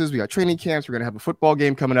practices, we got training camps. We're going to have a football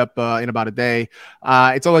game coming up in about a day.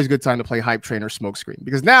 It's always a good time to play hype train or smokescreen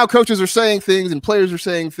because now coaches are saying things and players are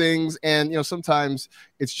saying things. And, sometimes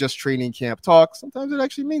it's just training camp talk. Sometimes it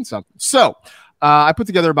actually means something. So I put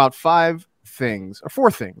together about 4 things. We're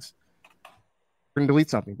going to delete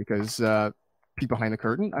something because peek behind the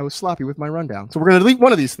curtain, I was sloppy with my rundown. So we're going to delete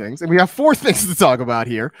one of these things, and we have 4 things to talk about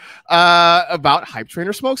here about hype train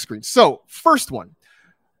or smokescreen. So first one,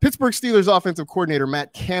 Pittsburgh Steelers offensive coordinator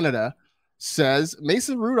Matt Canada says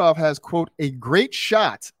Mason Rudolph has, quote, a great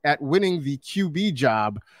shot at winning the QB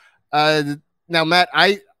job. Now, Matt,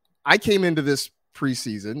 I came into this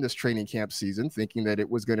preseason, this training camp season, thinking that it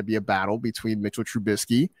was going to be a battle between Mitchell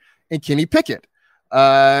Trubisky and Kenny Pickett.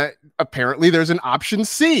 Apparently there's an option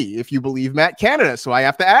C if you believe Matt Canada. So I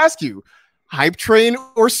have to ask you, hype train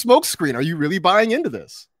or smokescreen? Are you really buying into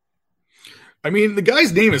this? I mean, the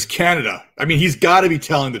guy's name is Canada. I mean, he's got to be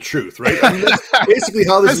telling the truth, right? I mean, that's basically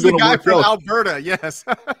how this is going to work out. Alberta, yes.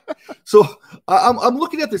 So I'm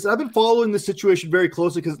looking at this. I've been following this situation very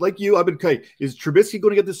closely because, like you, I've been, okay, is Trubisky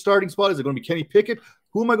going to get the starting spot? Is it going to be Kenny Pickett?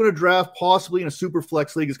 Who am I going to draft possibly in a super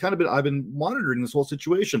flex league? It's kind of been, I've been monitoring this whole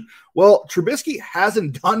situation. Well, Trubisky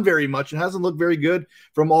hasn't done very much and hasn't looked very good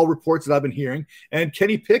from all reports that I've been hearing. And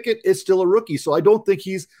Kenny Pickett is still a rookie. So I don't think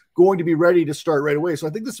he's going to be ready to start right away. So I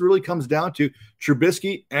think this really comes down to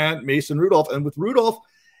Trubisky and Mason Rudolph. And with Rudolph,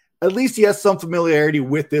 at least he has some familiarity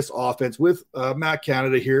with this offense, with Matt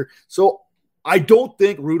Canada here. So I don't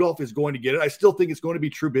think Rudolph is going to get it. I still think it's going to be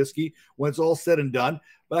Trubisky when it's all said and done.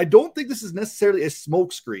 But I don't think this is necessarily a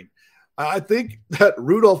smokescreen. I think that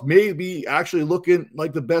Rudolph may be actually looking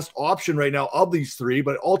like the best option right now of these 3,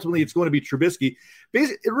 but ultimately it's going to be Trubisky.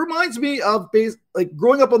 Basically, it reminds me of like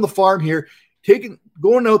growing up on the farm here,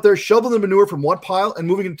 going out there, shoveling the manure from one pile and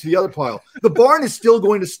moving it to the other pile. The barn is still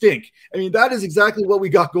going to stink. I mean, that is exactly what we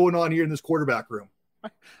got going on here in this quarterback room.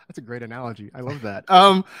 That's a great analogy. I love that.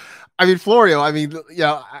 I mean, Florio, I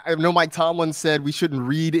know Mike Tomlin said we shouldn't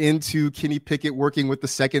read into Kenny Pickett working with the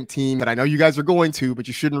second team, but I know you guys are going to, but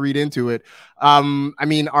you shouldn't read into it. I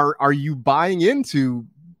mean, are you buying into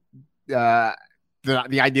the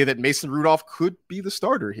idea that Mason Rudolph could be the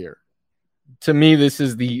starter here? To me, this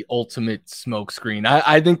is the ultimate smokescreen.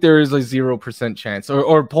 I think there is a 0% chance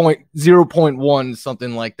or 0.1,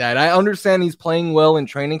 something like that. I understand he's playing well in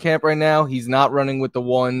training camp right now. He's not running with the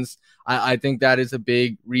ones. I think that is a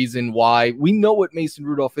big reason why. We know what Mason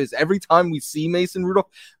Rudolph is. Every time we see Mason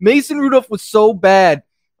Rudolph was so bad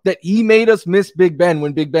that he made us miss Big Ben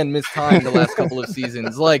when Big Ben missed time the last couple of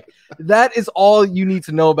seasons. Like, that is all you need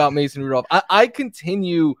to know about Mason Rudolph. I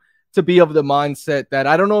continue to be of the mindset that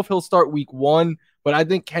I don't know if he'll start week 1, but I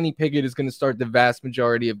think Kenny Pickett is going to start the vast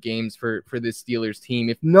majority of games for this Steelers team.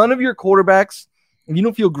 If none of your quarterbacks, if you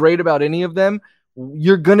don't feel great about any of them,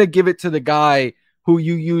 you're going to give it to the guy who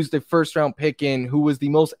you used a first-round pick in, who was the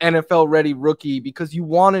most NFL-ready rookie, because you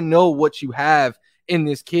want to know what you have in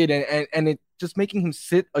this kid. And it just making him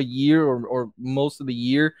sit a year or most of the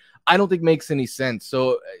year, I don't think makes any sense.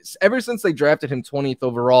 So ever since they drafted him 20th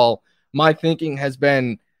overall, my thinking has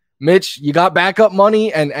been, Mitch, you got backup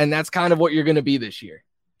money, and that's kind of what you're going to be this year.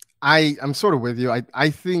 I'm sort of with you.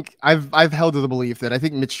 I think I've held to the belief that I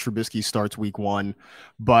think Mitch Trubisky starts week 1,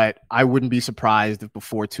 but I wouldn't be surprised if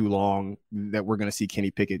before too long that we're going to see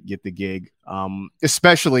Kenny Pickett get the gig,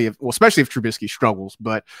 especially if Trubisky struggles.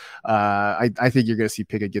 But I think you're going to see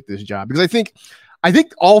Pickett get this job because I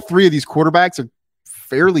think all 3 of these quarterbacks are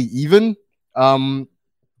fairly even.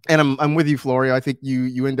 And I'm with you, Florio. I think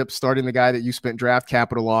you end up starting the guy that you spent draft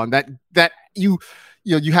capital on, that you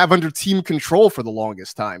have under team control for the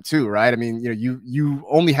longest time too, right? I mean, you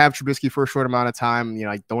only have Trubisky for a short amount of time.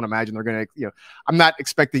 I don't imagine they're going to, I'm not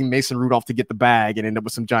expecting Mason Rudolph to get the bag and end up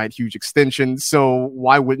with some giant, huge extension. So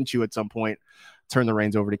why wouldn't you at some point turn the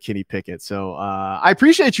reins over to Kenny Pickett? So I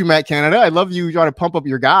appreciate you, Matt Canada. I love you trying to pump up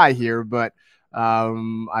your guy here, but I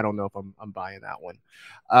don't know if I'm buying that one.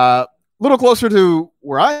 A little closer to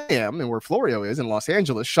where I am and where Florio is in Los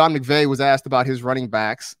Angeles, Sean McVay was asked about his running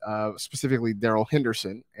backs, specifically Darrell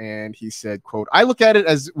Henderson, and he said, quote, I look at it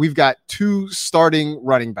as we've got 2 starting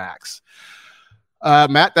running backs.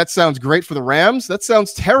 Matt, that sounds great for the Rams. That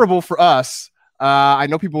sounds terrible for us. I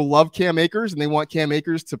know people love Cam Akers and they want Cam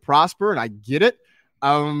Akers to prosper, and I get it.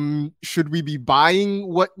 Should we be buying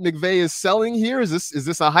what McVay is selling here? Is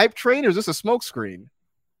this a hype train or is this a smoke screen?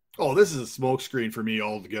 Oh, this is a smokescreen for me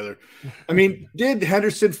altogether. I mean, did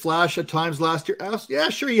Henderson flash at times last year? Yeah,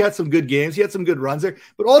 sure. He had some good games. He had some good runs there.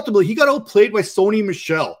 But ultimately, he got outplayed by Sony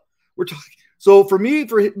Michel. We're talking. So for me,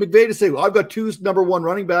 for McVay to say, well, I've got 2 number 1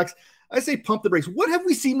 running backs, I say pump the brakes. What have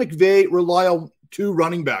we seen McVay rely on two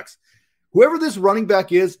running backs. Whoever this running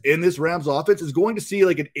back is in this Rams offense is going to see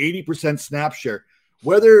like an 80% snap share.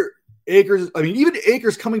 Whether Akers, I mean, even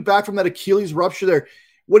Akers coming back from that Achilles rupture there,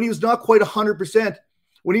 when he was not quite 100%,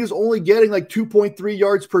 when he was only getting like 2.3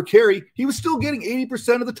 yards per carry, he was still getting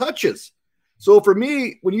 80% of the touches. So for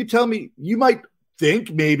me, when you tell me you might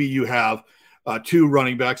think maybe you have two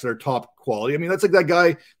running backs that are top quality. I mean, that's like that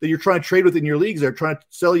guy that you're trying to trade with in your leagues. They're trying to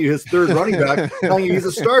sell you his third running back, telling you he's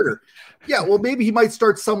a starter. Yeah, well, maybe he might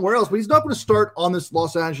start somewhere else, but he's not going to start on this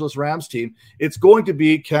Los Angeles Rams team. It's going to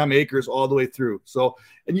be Cam Akers all the way through. So,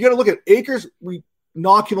 and you got to look at Akers. We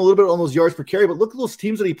knock him a little bit on those yards per carry, but look at those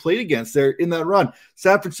teams that he played against there in that run.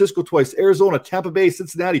 San Francisco twice, Arizona, Tampa Bay,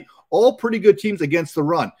 Cincinnati, all pretty good teams against the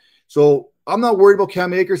run. So I'm not worried about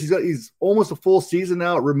Cam Akers. He's almost a full season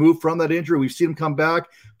now removed from that injury. We've seen him come back,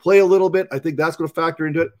 play a little bit. I think that's going to factor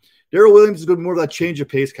into it. Darrell Williams is going to be more of that change of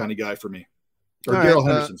pace kind of guy for me. Or Darrell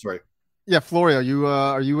Henderson, sorry. Yeah, Florio,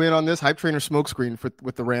 are you in on this hype train or smokescreen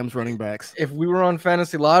with the Rams running backs? If we were on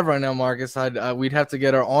Fantasy Live right now, Marcus, we'd have to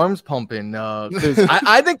get our arms pumping.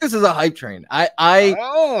 I think this is a hype train.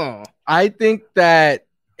 I think that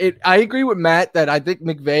I agree with Matt that I think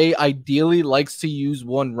McVay ideally likes to use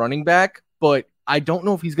one running back, but I don't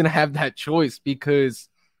know if he's going to have that choice because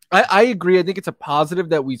I agree. I think it's a positive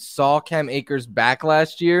that we saw Cam Akers back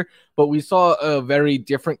last year, but we saw a very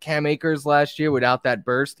different Cam Akers last year without that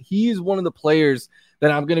burst. He's one of the players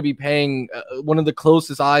that I'm going to be paying one of the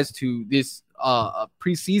closest eyes to this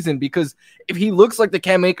preseason, because if he looks like the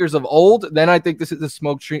Cam Akers of old, then I think this is a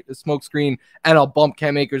smoke screen, and I'll bump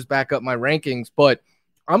Cam Akers back up my rankings. But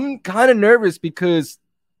I'm kind of nervous because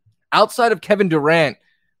outside of Kevin Durant,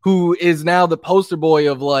 who is now the poster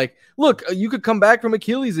boy of like, look, you could come back from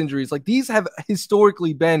Achilles injuries. Like, these have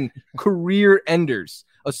historically been career enders,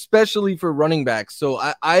 especially for running backs. So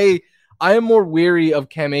I am more wary of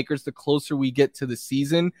Cam Akers the closer we get to the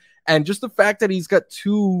season. And just the fact that he's got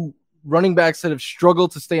two running backs that have struggled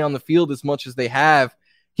to stay on the field as much as they have,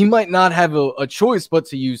 he might not have a choice but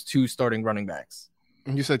to use two starting running backs.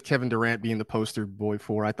 You said Kevin Durant being the poster boy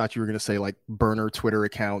for, I thought you were going to say like burner Twitter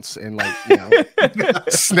accounts and like, you know,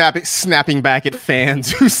 snapping back at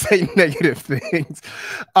fans who say negative things.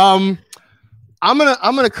 I'm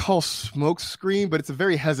going to call smoke screen, but it's a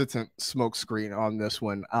very hesitant smoke screen on this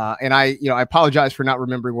one. And I apologize for not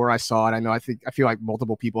remembering where I saw it. I feel like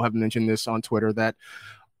multiple people have mentioned this on Twitter that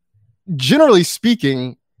generally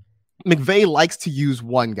speaking, McVay likes to use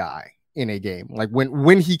one guy in a game. Like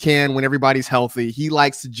when he can, when everybody's healthy, he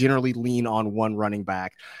likes to generally lean on one running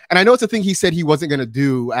back. And I know it's a thing he said he wasn't going to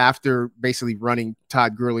do after basically running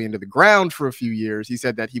Todd Gurley into the ground for a few years. He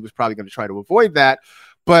said that he was probably going to try to avoid that.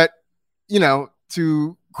 But, you know,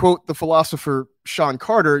 to quote the philosopher Sean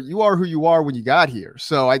Carter, you are who you are when you got here.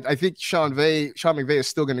 So I think Sean McVay is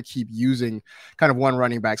still going to keep using kind of one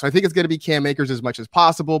running back. So I think it's going to be Cam Akers as much as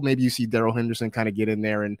possible. Maybe you see Darrell Henderson kind of get in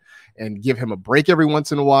there and give him a break every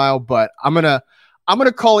once in a while. But I'm gonna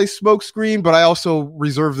call a smoke screen, but I also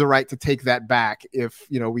reserve the right to take that back if,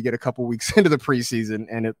 you know, we get a couple weeks into the preseason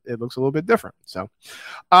and it looks a little bit different. So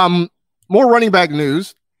more running back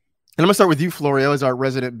news. And I'm going to start with you, Florio, as our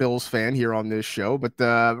resident Bills fan here on this show. But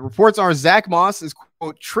the reports are Zach Moss is,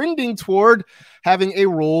 quote, trending toward having a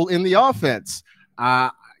role in the offense.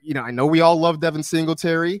 I know we all love Devin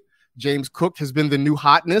Singletary. James Cook has been the new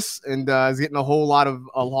hotness and is getting a lot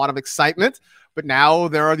of excitement. But now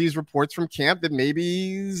there are these reports from camp that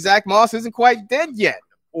maybe Zach Moss isn't quite dead yet.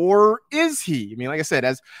 Or is he? I mean, like I said,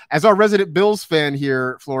 as our resident Bills fan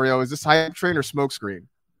here, Florio, is this hype train or smokescreen?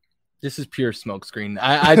 This is pure smokescreen.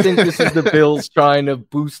 I think this is the Bills trying to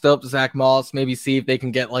boost up Zach Moss, maybe see if they can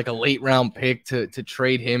get like a late round pick to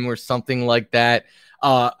trade him or something like that.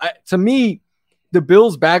 To me, the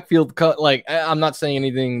Bills backfield cut, like, I'm not saying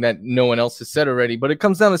anything that no one else has said already, but it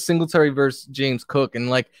comes down to Singletary versus James Cook. And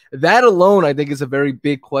like that alone, I think is a very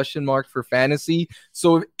big question mark for fantasy.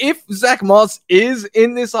 So if Zach Moss is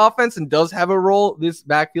in this offense and does have a role, this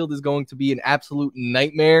backfield is going to be an absolute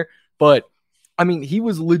nightmare. But I mean, he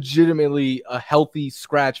was legitimately a healthy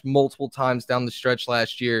scratch multiple times down the stretch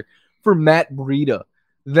last year for Matt Breida.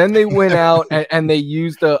 Then they went out and they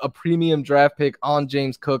used a premium draft pick on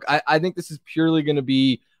James Cook. I think this is purely going to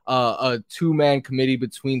be a two-man committee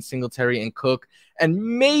between Singletary and Cook. And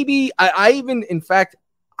maybe I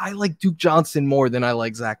like Duke Johnson more than I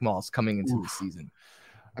like Zach Moss coming into the season.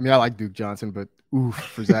 I mean, I like Duke Johnson, but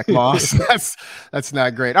for Zach Moss, that's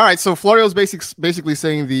not great. All right, so Florio's basically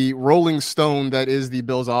saying the Rolling Stone that is the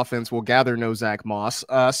Bills offense will gather no Zach Moss.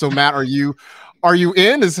 So Matt, are you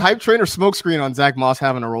in? Is hype train or smokescreen on Zach Moss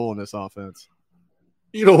having a role in this offense?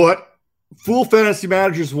 You know what? Fool fantasy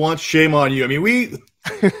managers once, shame on you. I mean, we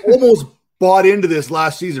almost bought into this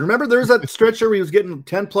last season. Remember, there's that stretch where he was getting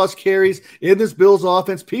 10 plus carries in this Bills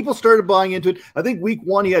offense. People started buying into it. I think week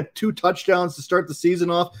 1, he had 2 touchdowns to start the season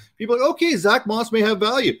off. People are like, okay, Zach Moss may have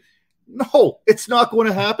value. No, it's not going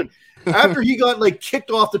to happen. After he got like kicked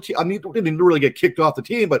off the team, I mean, he didn't really get kicked off the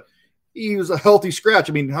team, but he was a healthy scratch.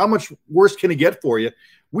 I mean, how much worse can it get for you?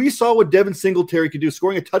 We saw what Devin Singletary could do,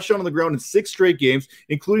 scoring a touchdown on the ground in 6 straight games,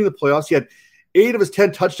 including the playoffs. He had 8 of his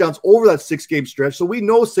 10 touchdowns over that 6-game stretch. So we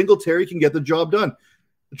know Singletary can get the job done.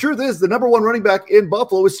 The truth is, the number 1 running back in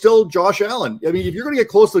Buffalo is still Josh Allen. I mean, if you're going to get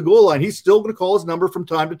close to the goal line, he's still going to call his number from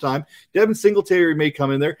time to time. Devin Singletary may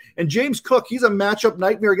come in there. And James Cook, he's a matchup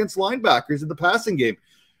nightmare against linebackers in the passing game.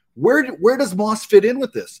 Where does Moss fit in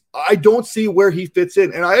with this? I don't see where he fits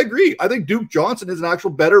in. And I agree. I think Duke Johnson is an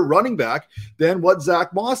actual better running back than what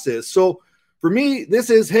Zach Moss is. So for me, this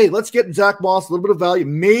is, hey, let's get Zach Moss a little bit of value.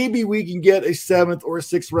 Maybe we can get a 7th or a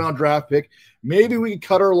 6th round draft pick. Maybe we can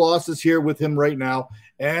cut our losses here with him right now.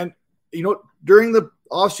 And, you know, during the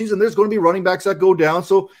offseason, there's going to be running backs that go down.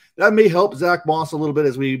 So that may help Zach Moss a little bit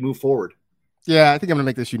as we move forward. Yeah, I think I'm going to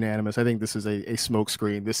make this unanimous. I think this is a smoke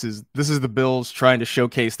screen. This is the Bills trying to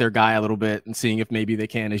showcase their guy a little bit and seeing if maybe they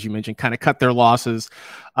can, as you mentioned, kind of cut their losses,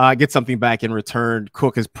 get something back in return.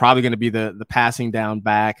 Cook is probably going to be the passing down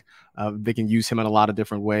back. They can use him in a lot of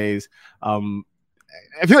different ways. I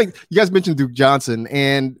feel like you guys mentioned Duke Johnson,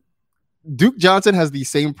 and Duke Johnson has the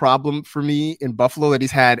same problem for me in Buffalo that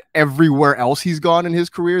he's had everywhere else he's gone in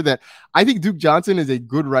his career. That I think Duke Johnson is a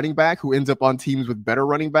good running back who ends up on teams with better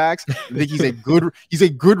running backs. I think he's a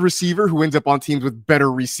good receiver who ends up on teams with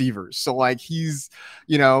better receivers. So like he's,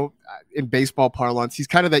 you know, in baseball parlance, he's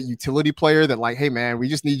kind of that utility player that like, hey man, we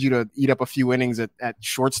just need you to eat up a few innings at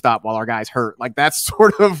shortstop while our guy's hurt. Like that's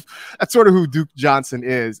sort of who Duke Johnson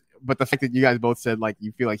is. But the fact that you guys both said like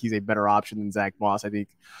you feel like he's a better option than Zach Moss, I think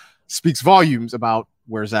speaks volumes about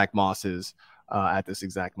where Zach Moss is at this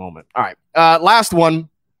exact moment. All right. Last one,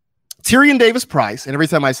 Tyrion Davis-Price. And every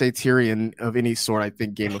time I say Tyrion of any sort, I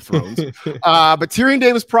think Game of Thrones. But Tyrion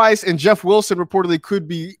Davis-Price and Jeff Wilson reportedly could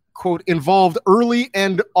be, quote, involved early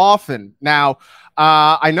and often. Now,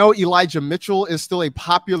 I know Elijah Mitchell is still a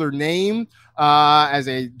popular name as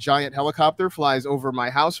a giant helicopter flies over my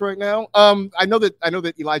house right now. I know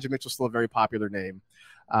that Elijah Mitchell is still a very popular name.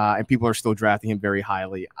 And people are still drafting him very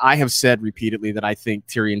highly. I have said repeatedly that I think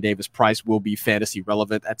Tyrion Davis-Price will be fantasy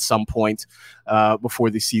relevant at some point before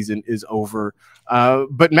the season is over.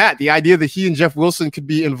 But Matt, the idea that he and Jeff Wilson could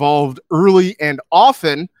be involved early and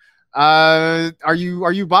often, are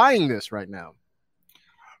you buying this right now?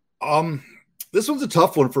 This one's a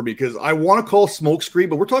tough one for me because I want to call smokescreen,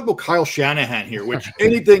 but we're talking about Kyle Shanahan here, which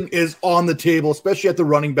anything is on the table, especially at the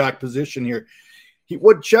running back position here.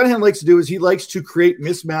 What Shanahan likes to do is he likes to create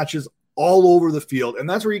mismatches all over the field. And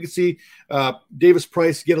that's where you can see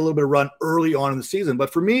Davis-Price get a little bit of run early on in the season.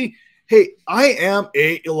 But for me, hey, I am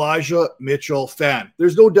a Elijah Mitchell fan.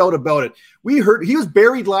 There's no doubt about it. We heard he was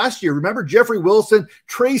buried last year. Remember Jeffrey Wilson,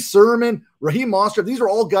 Trey Sermon, Raheem Mostert. These are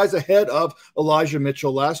all guys ahead of Elijah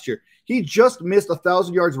Mitchell last year. He just missed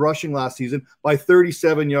 1,000 yards rushing last season by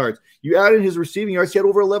 37 yards. You add in his receiving yards, he had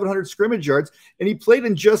over 1,100 scrimmage yards, and he played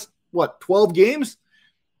in just, 12 games?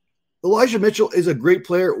 Elijah Mitchell is a great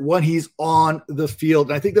player when he's on the field.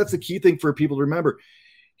 And I think that's the key thing for people to remember.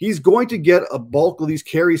 He's going to get a bulk of these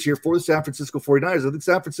carries here for the San Francisco 49ers. I think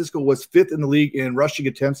San Francisco was 5th in the league in rushing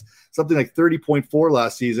attempts, something like 30.4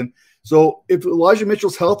 last season. So if Elijah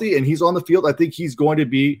Mitchell's healthy and he's on the field, I think he's going to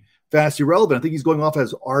be fantasy relevant. I think he's going off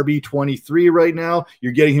as RB23 right now.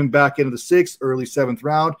 You're getting him back into the 6th, early 7th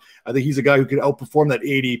round. I think he's a guy who could outperform that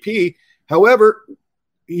ADP. However,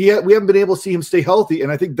 we haven't been able to see him stay healthy.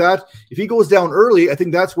 And I think that if he goes down early, I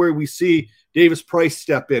think that's where we see Davis-Price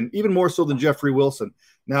step in, even more so than Jeffrey Wilson.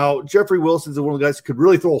 Now, Jeffrey Wilson's one of the guys who could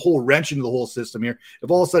really throw a whole wrench into the whole system here. If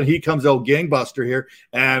all of a sudden he comes out gangbuster here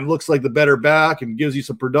and looks like the better back and gives you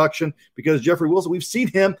some production, because Jeffrey Wilson, we've seen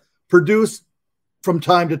him produce from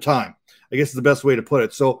time to time, I guess is the best way to put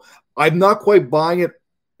it. So I'm not quite buying it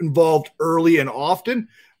involved early and often,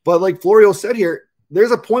 but like Florio said here,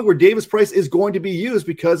 there's a point where Davis-Price is going to be used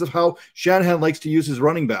because of how Shanahan likes to use his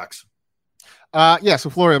running backs. Yeah, so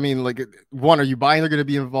Florio, I mean, like, one, are you buying they're going to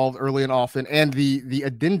be involved early and often? And the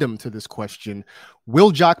addendum to this question,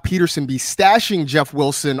 will Jock Peterson be stashing Jeff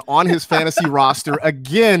Wilson on his fantasy roster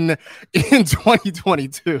again in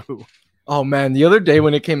 2022? Oh man, the other day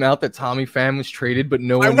when it came out that Tommy Pham was traded, but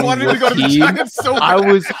no one wanted to go to the Giants so bad. I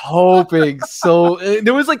was hoping so.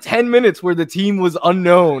 There was like 10 minutes where the team was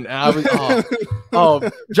unknown. And I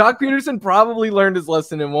was, Jock Peterson probably learned his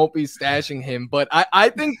lesson and won't be stashing him. But I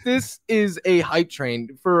think this is a hype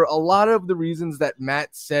train for a lot of the reasons that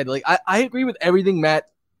Matt said. Like I agree with everything Matt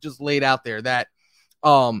just laid out there that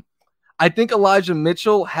I think Elijah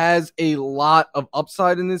Mitchell has a lot of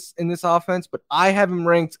upside in this offense, but I have him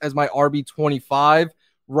ranked as my RB25,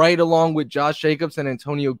 right along with Josh Jacobs and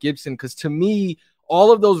Antonio Gibson, because to me,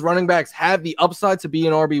 all of those running backs have the upside to be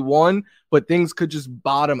an RB1, but things could just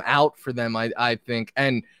bottom out for them, I think.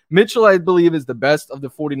 And Mitchell, I believe, is the best of the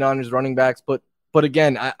 49ers running backs, but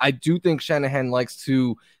again, I do think Shanahan likes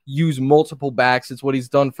to use multiple backs. It's what he's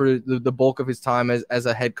done for the bulk of his time as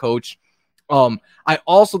a head coach. I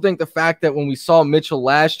also think the fact that when we saw Mitchell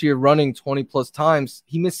last year running 20-plus times,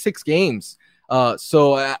 he missed 6 games.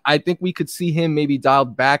 So I think we could see him maybe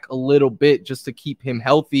dialed back a little bit just to keep him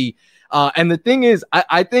healthy. And the thing is,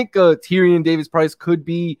 I think Tyrion Davis-Price could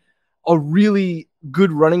be a really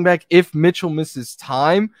good running back if Mitchell misses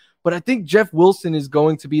time. But I think Jeff Wilson is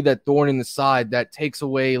going to be that thorn in the side that takes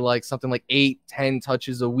away like something like 8-10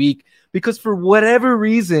 touches a week, because for whatever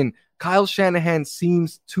reason, Kyle Shanahan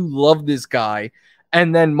seems to love this guy.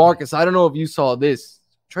 And then Marcus, I don't know if you saw this.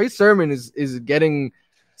 Trey Sermon is getting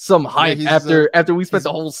some hype after we spent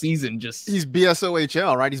the whole season he's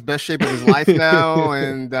BSOHL, right? He's best shape of his life now.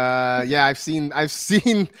 And I've seen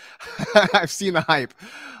the hype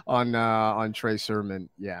on Trey Sermon.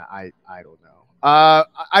 Yeah, I don't know.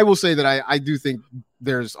 I will say that I do think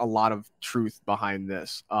there's a lot of truth behind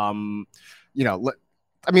this.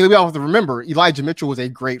 We all have to remember Elijah Mitchell was a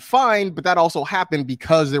great find, but that also happened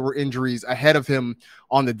because there were injuries ahead of him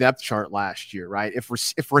on the depth chart last year, right?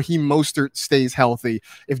 If Raheem Mostert stays healthy,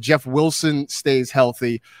 if Jeff Wilson stays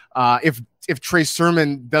healthy, if Trey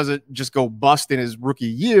Sermon doesn't just go bust in his rookie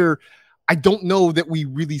year, I don't know that we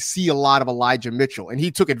really see a lot of Elijah Mitchell, and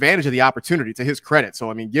he took advantage of the opportunity, to his credit.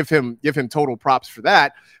 So, give him total props for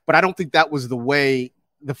that, but I don't think that was the way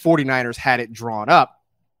the 49ers had it drawn up.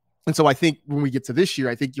 And so I think when we get to this year,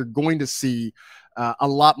 I think you're going to see a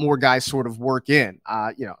lot more guys sort of work in.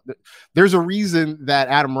 There's a reason that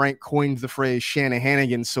Adam Rank coined the phrase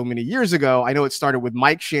Shanahanigans so many years ago. I know it started with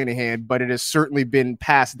Mike Shanahan, but it has certainly been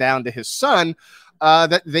passed down to his son,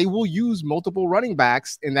 that they will use multiple running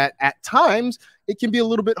backs, and that at times it can be a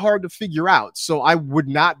little bit hard to figure out. So I would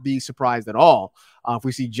not be surprised at all if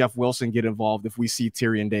we see Jeff Wilson get involved, if we see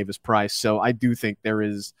Tyrion Davis-Price. So I do think there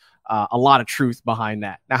is a lot of truth behind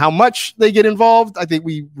that. Now, how much they get involved, I think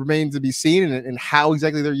we remain to be seen, and how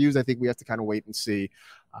exactly they're used, I think we have to kind of wait and see.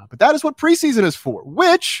 But that is what preseason is for,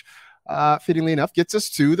 which, fittingly enough, gets us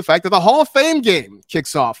to the fact that the Hall of Fame game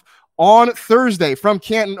kicks off on Thursday from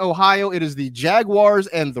Canton, Ohio. It is the Jaguars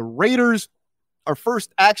and the Raiders, our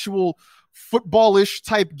first actual football-ish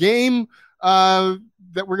type game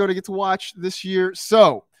that we're going to get to watch this year.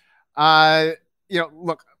 So,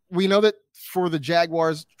 look, we know that for the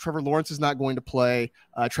Jaguars, Trevor Lawrence is not going to play.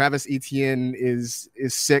 Travis Etienne is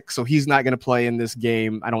sick, so he's not going to play in this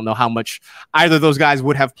game. I don't know how much either of those guys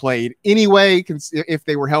would have played anyway if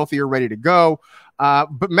they were healthy or ready to go.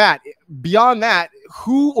 But Matt, beyond that,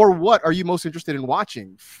 who or what are you most interested in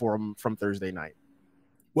watching from Thursday night?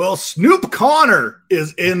 Well, Snoop Connor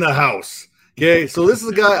is in the house. Okay, so this is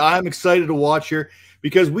a guy I'm excited to watch here,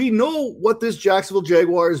 because we know what this Jacksonville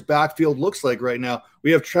Jaguars backfield looks like right now.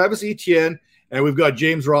 We have Travis Etienne, and we've got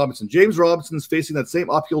James Robinson. James Robinson is facing that same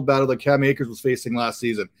uphill battle that Cam Akers was facing last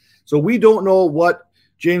season. So we don't know what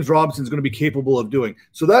James Robinson is going to be capable of doing.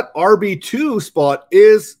 So that RB2 spot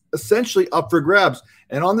is essentially up for grabs.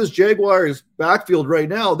 And on this Jaguars backfield right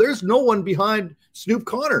now, there's no one behind Snoop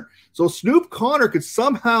Connor. So Snoop Connor could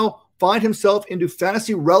somehow find himself into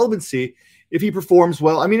fantasy relevancy if he performs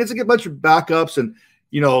well. It's a bunch of backups and,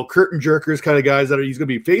 curtain jerkers kind of guys that he's going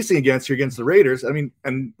to be facing against the Raiders.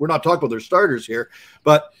 And we're not talking about their starters here.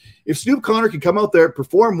 But if Snoop Connor can come out there,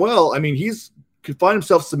 perform well, he's could find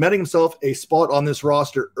himself cementing himself a spot on this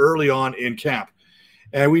roster early on in camp.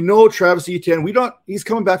 And we know Travis Etienne, he's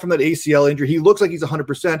coming back from that ACL injury. He looks like he's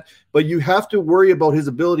 100%, but you have to worry about his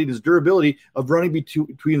ability and his durability of running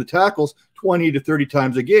between the tackles 20 to 30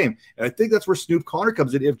 times a game. And I think that's where Snoop Connor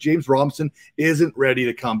comes in if James Robinson isn't ready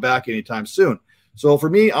to come back anytime soon. So for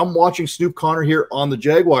me, I'm watching Snoop Connor here on the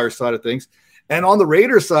Jaguars side of things. And on the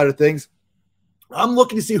Raiders side of things, I'm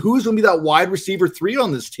looking to see who's going to be that wide receiver 3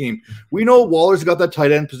 on this team. We know Waller's got that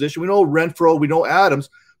tight end position. We know Renfro. We know Adams.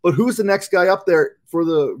 But who's the next guy up there for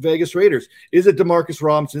the Vegas Raiders? Is it Demarcus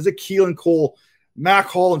Robinson? Is it Keelan Cole, Mac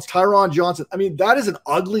Hollins, Tyron Johnson? That is an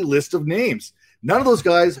ugly list of names. None of those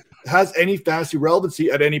guys has any fantasy relevancy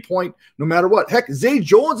at any point, no matter what. Heck, Zay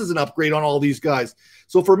Jones is an upgrade on all these guys.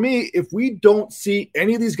 So for me, if we don't see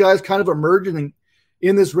any of these guys kind of emerging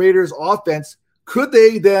in this Raiders offense, could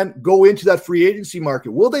they then go into that free agency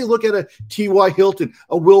market? Will they look at a T.Y. Hilton,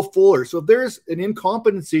 a Will Fuller? So if there's an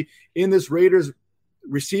incompetency in this Raiders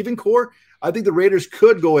receiving core, I think the Raiders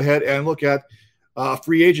could go ahead and look at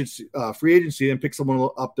free agency and pick someone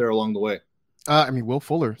up there along the way. I mean, Will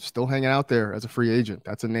Fuller still hanging out there as a free agent.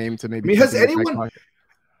 That's a name to maybe. I mean, has anyone?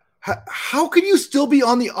 How can you still be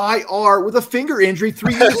on the IR with a finger injury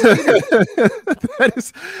 3 years later? That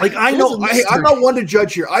is like, I know I'm not one to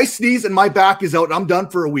judge here. I sneeze and my back is out and I'm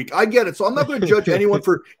done for a week. I get it. So I'm not going to judge anyone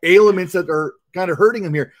for ailments that are kind of hurting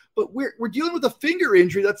him here. But we're dealing with a finger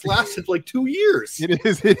injury that's lasted like 2 years. It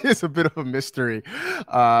is a bit of a mystery.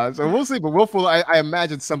 So we'll see. But Will Fuller, I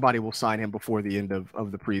imagine somebody will sign him before the end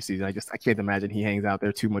of the preseason. I can't imagine he hangs out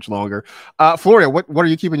there too much longer. Floria, what are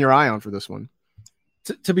you keeping your eye on for this one?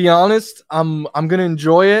 To be honest, I'm gonna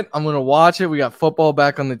enjoy it. I'm gonna watch it. We got football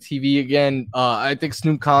back on the TV again. I think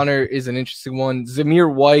Snoop Connor is an interesting one.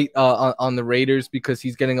 Zamir White on the Raiders, because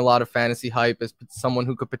he's getting a lot of fantasy hype as someone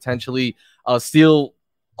who could potentially steal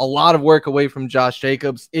a lot of work away from Josh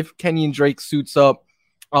Jacobs if Kenyon Drake suits up,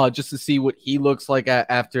 just to see what he looks like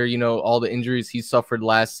after all the injuries he suffered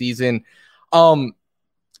last season.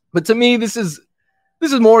 But to me, this is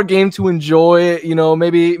more a game to enjoy.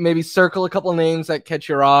 Maybe circle a couple of names that catch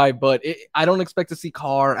your eye, but I don't expect to see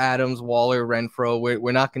Carr, Adams, Waller, Renfro.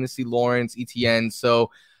 We're not going to see Lawrence, Etienne. So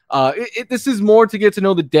this is more to get to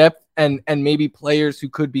know the depth and maybe players who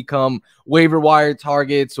could become waiver wire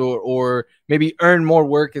targets or maybe earn more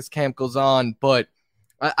work as camp goes on. But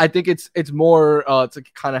I think it's more to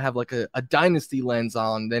kind of have like a dynasty lens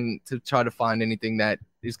on than to try to find anything that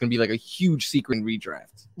is going to be like a huge secret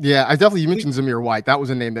redraft. Yeah, you mentioned Zamir White. That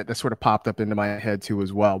was a name that sort of popped up into my head too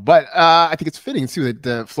as well. But I think it's fitting too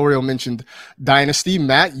that Florio mentioned dynasty.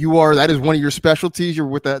 Matt, that is one of your specialties. You're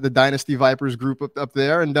with the Dynasty Vipers group up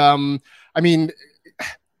there. And I mean,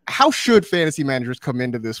 how should fantasy managers come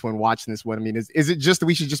into this one, watching this one? I mean, is it just that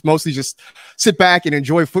we should just mostly just sit back and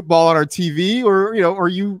enjoy football on our TV, or are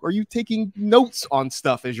you taking notes on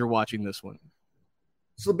stuff as you're watching this one?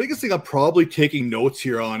 So the biggest thing I'm probably taking notes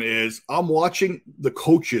here on is I'm watching the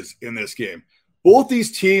coaches in this game. Both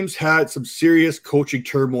these teams had some serious coaching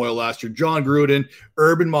turmoil last year. John Gruden,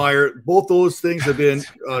 Urban Meyer, both those things have been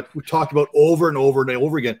we talked about over and over and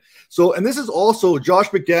over again. So, and this is also Josh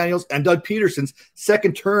McDaniels and Doug Peterson's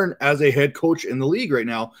second turn as a head coach in the league right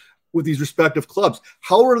now with these respective clubs.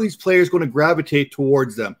 How are these players going to gravitate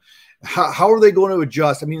towards them? How are they going to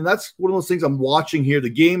adjust? I mean, that's one of those things I'm watching here, the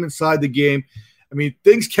game inside the game. I mean,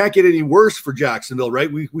 things can't get any worse for Jacksonville,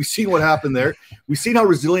 right? We've seen what happened there. We've seen how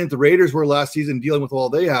resilient the Raiders were last season dealing with all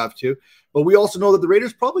they have to. But we also know that the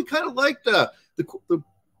Raiders probably kind of liked the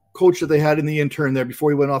coach that they had in the intern there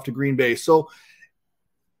before he went off to Green Bay. So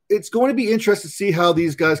it's going to be interesting to see how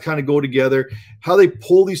these guys kind of go together, how they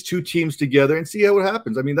pull these two teams together and see how it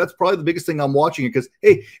happens. I mean, that's probably the biggest thing I'm watching because,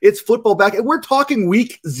 hey, it's football back. And we're talking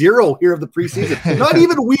week 0 here of the preseason, not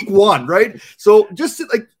even week 1, right? So just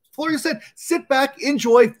like Floria said, sit back,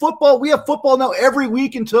 enjoy football. We have football now every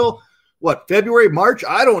week until, February, March?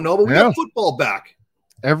 I don't know, but we have football back.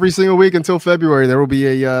 Every single week until February, there will be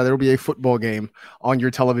a football game on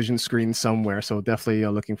your television screen somewhere. So definitely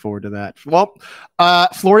looking forward to that. Well,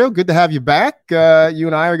 Florio, good to have you back. You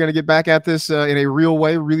and I are going to get back at this in a real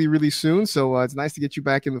way really, really soon. So it's nice to get you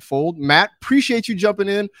back in the fold. Matt, appreciate you jumping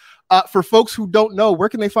in. For folks who don't know, where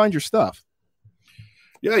can they find your stuff?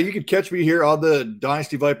 Yeah, you can catch me here on the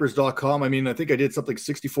dynastyvipers.com. I mean, I think I did something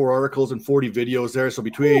 64 articles and 40 videos there. So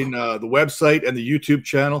between the website and the YouTube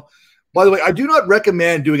channel. By the way, I do not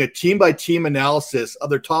recommend doing a team-by-team analysis of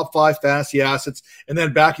their top 5 fantasy assets and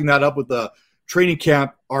then backing that up with the training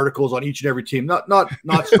camp articles on each and every team. Not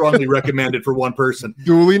strongly recommended for one person.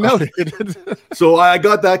 Duly noted. So I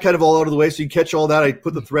got that kind of all out of the way. So you can catch all that. I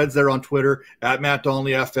put the threads there on Twitter at Matt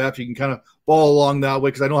Donnelly FF. You can kind of follow along that way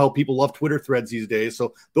because I know how people love Twitter threads these days.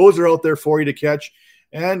 So those are out there for you to catch.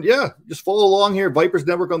 And yeah, just follow along here. Vipers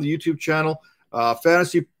Network on the YouTube channel.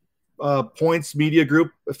 Fantasy Points Media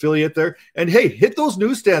Group affiliate there. And hey, hit those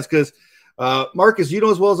newsstands because Marcus, you know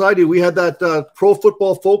as well as I do, we had that Pro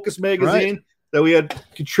Football Focus magazine that we had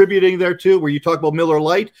contributing there too, where you talk about Miller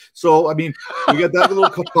Lite. So, I mean, we got that little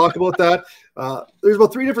talk about that. There's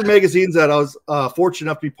about 3 different magazines that I was fortunate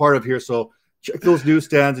enough to be part of here. So check those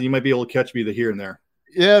newsstands and you might be able to catch me here and there.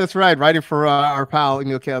 Yeah, that's right. Writing for our pal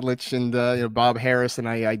Emil Kadlich and Bob Harris, and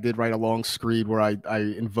I did write a long screed where I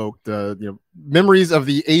invoked memories of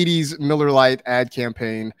the '80s Miller Lite ad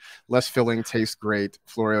campaign. Less filling, tastes great.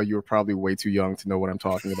 Florio, you were probably way too young to know what I'm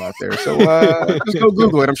talking about there, so just go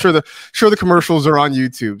Google it. I'm sure the commercials are on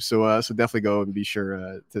YouTube, so definitely go and be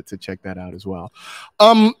sure to check that out as well.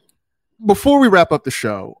 Before we wrap up the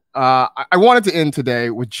show, I wanted to end today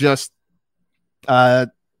with just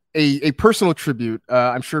a personal tribute.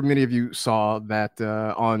 I'm sure many of you saw that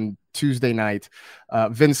on Tuesday night,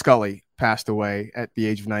 Vin Scully passed away at the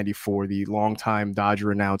age of 94, the longtime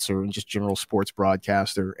Dodger announcer and just general sports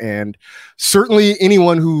broadcaster. And certainly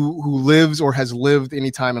anyone who lives or has lived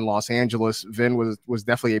any time in Los Angeles, Vin was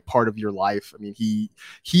definitely a part of your life. I mean,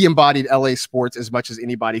 he embodied LA sports as much as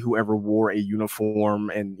anybody who ever wore a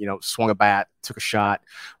uniform and, swung a bat, took a shot,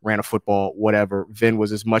 ran a football, whatever. Vin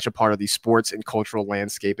was as much a part of the sports and cultural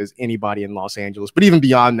landscape as anybody in Los Angeles. But even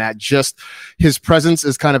beyond that, just his presence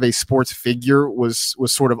as kind of a sports figure was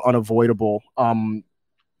sort of unavoidable. And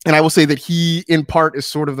I will say that he, in part, is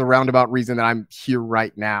sort of the roundabout reason that I'm here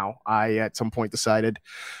right now. I, at some point, decided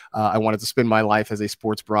I wanted to spend my life as a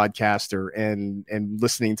sports broadcaster, and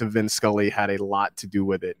listening to Vin Scully had a lot to do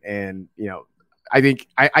with it. And, I think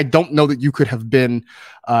I don't know that you could have been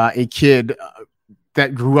a kid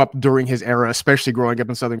that grew up during his era, especially growing up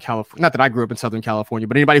in Southern California. Not that I grew up in Southern California,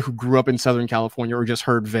 but anybody who grew up in Southern California or just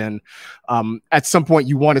heard Vin, at some point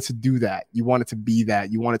you wanted to do that. You wanted to be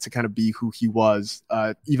that. You wanted to kind of be who he was.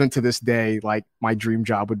 Even to this day, like, my dream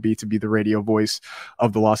job would be to be the radio voice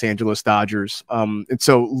of the Los Angeles Dodgers. And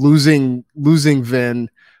so losing Vin,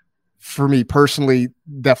 for me personally,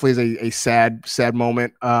 definitely is a sad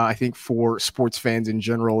moment. I think for sports fans in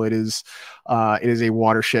general, it is a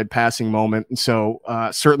watershed passing moment. And so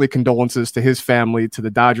certainly condolences to his family, to the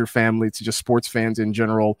Dodger family, to just sports fans in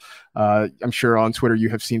general. I'm sure on Twitter you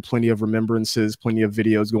have seen plenty of remembrances, plenty of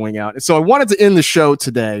videos going out. And so I wanted to end the show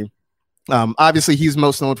today. Obviously, he's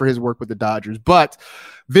most known for his work with the Dodgers, but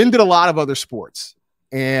Vin did a lot of other sports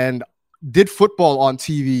and did football on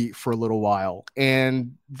TV for a little while.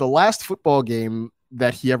 And the last football game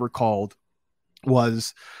that he ever called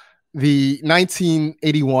was the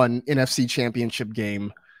 1981 NFC Championship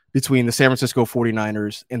game between the San Francisco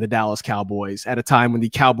 49ers and the Dallas Cowboys, at a time when the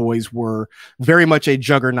Cowboys were very much a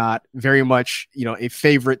juggernaut, very much, a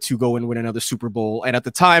favorite to go and win another Super Bowl. And at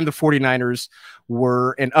the time, the 49ers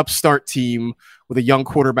were an upstart team with a young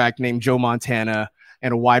quarterback named Joe Montana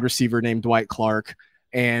and a wide receiver named Dwight Clark.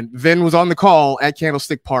 And Vin was on the call at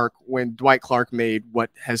Candlestick Park when Dwight Clark made what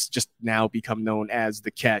has just now become known as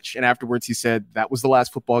the catch. And afterwards, he said that was the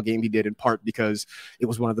last football game he did, in part because it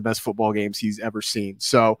was one of the best football games he's ever seen.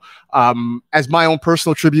 So as my own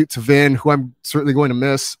personal tribute to Vin, who I'm certainly going to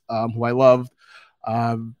miss, who I loved,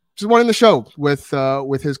 just wanted the show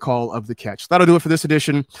with his call of the catch. That'll do it for this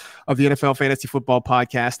edition of the NFL Fantasy Football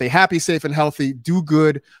Podcast. Stay happy, safe, and healthy. Do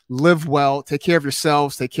good. Live well. Take care of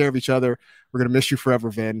yourselves. Take care of each other. We're going to miss you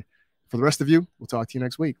forever, Vin. For the rest of you, we'll talk to you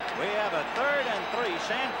next week. We have a 3rd and 3.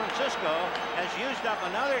 San Francisco has used up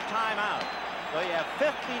another timeout. So you have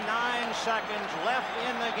 59 seconds left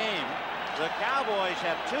in the game. The Cowboys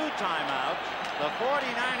have 2 timeouts. The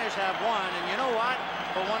 49ers have 1. And you know what?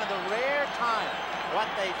 For one of the rare times,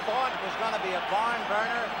 what they thought was going to be a barn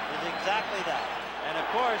burner is exactly that. And of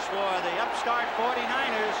course, for the upstart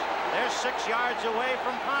 49ers, they're 6 yards away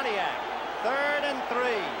from Pontiac. 3rd and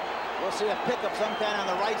 3. We'll see a pickup sometime on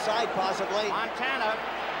the right side, possibly. Montana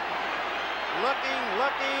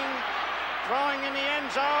looking, throwing in the end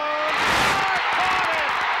zone. Clark caught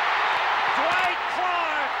it! Dwight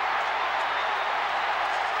Clark!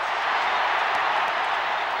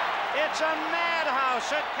 It's a madhouse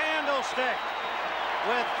at Candlestick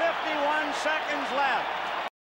with 51 seconds left.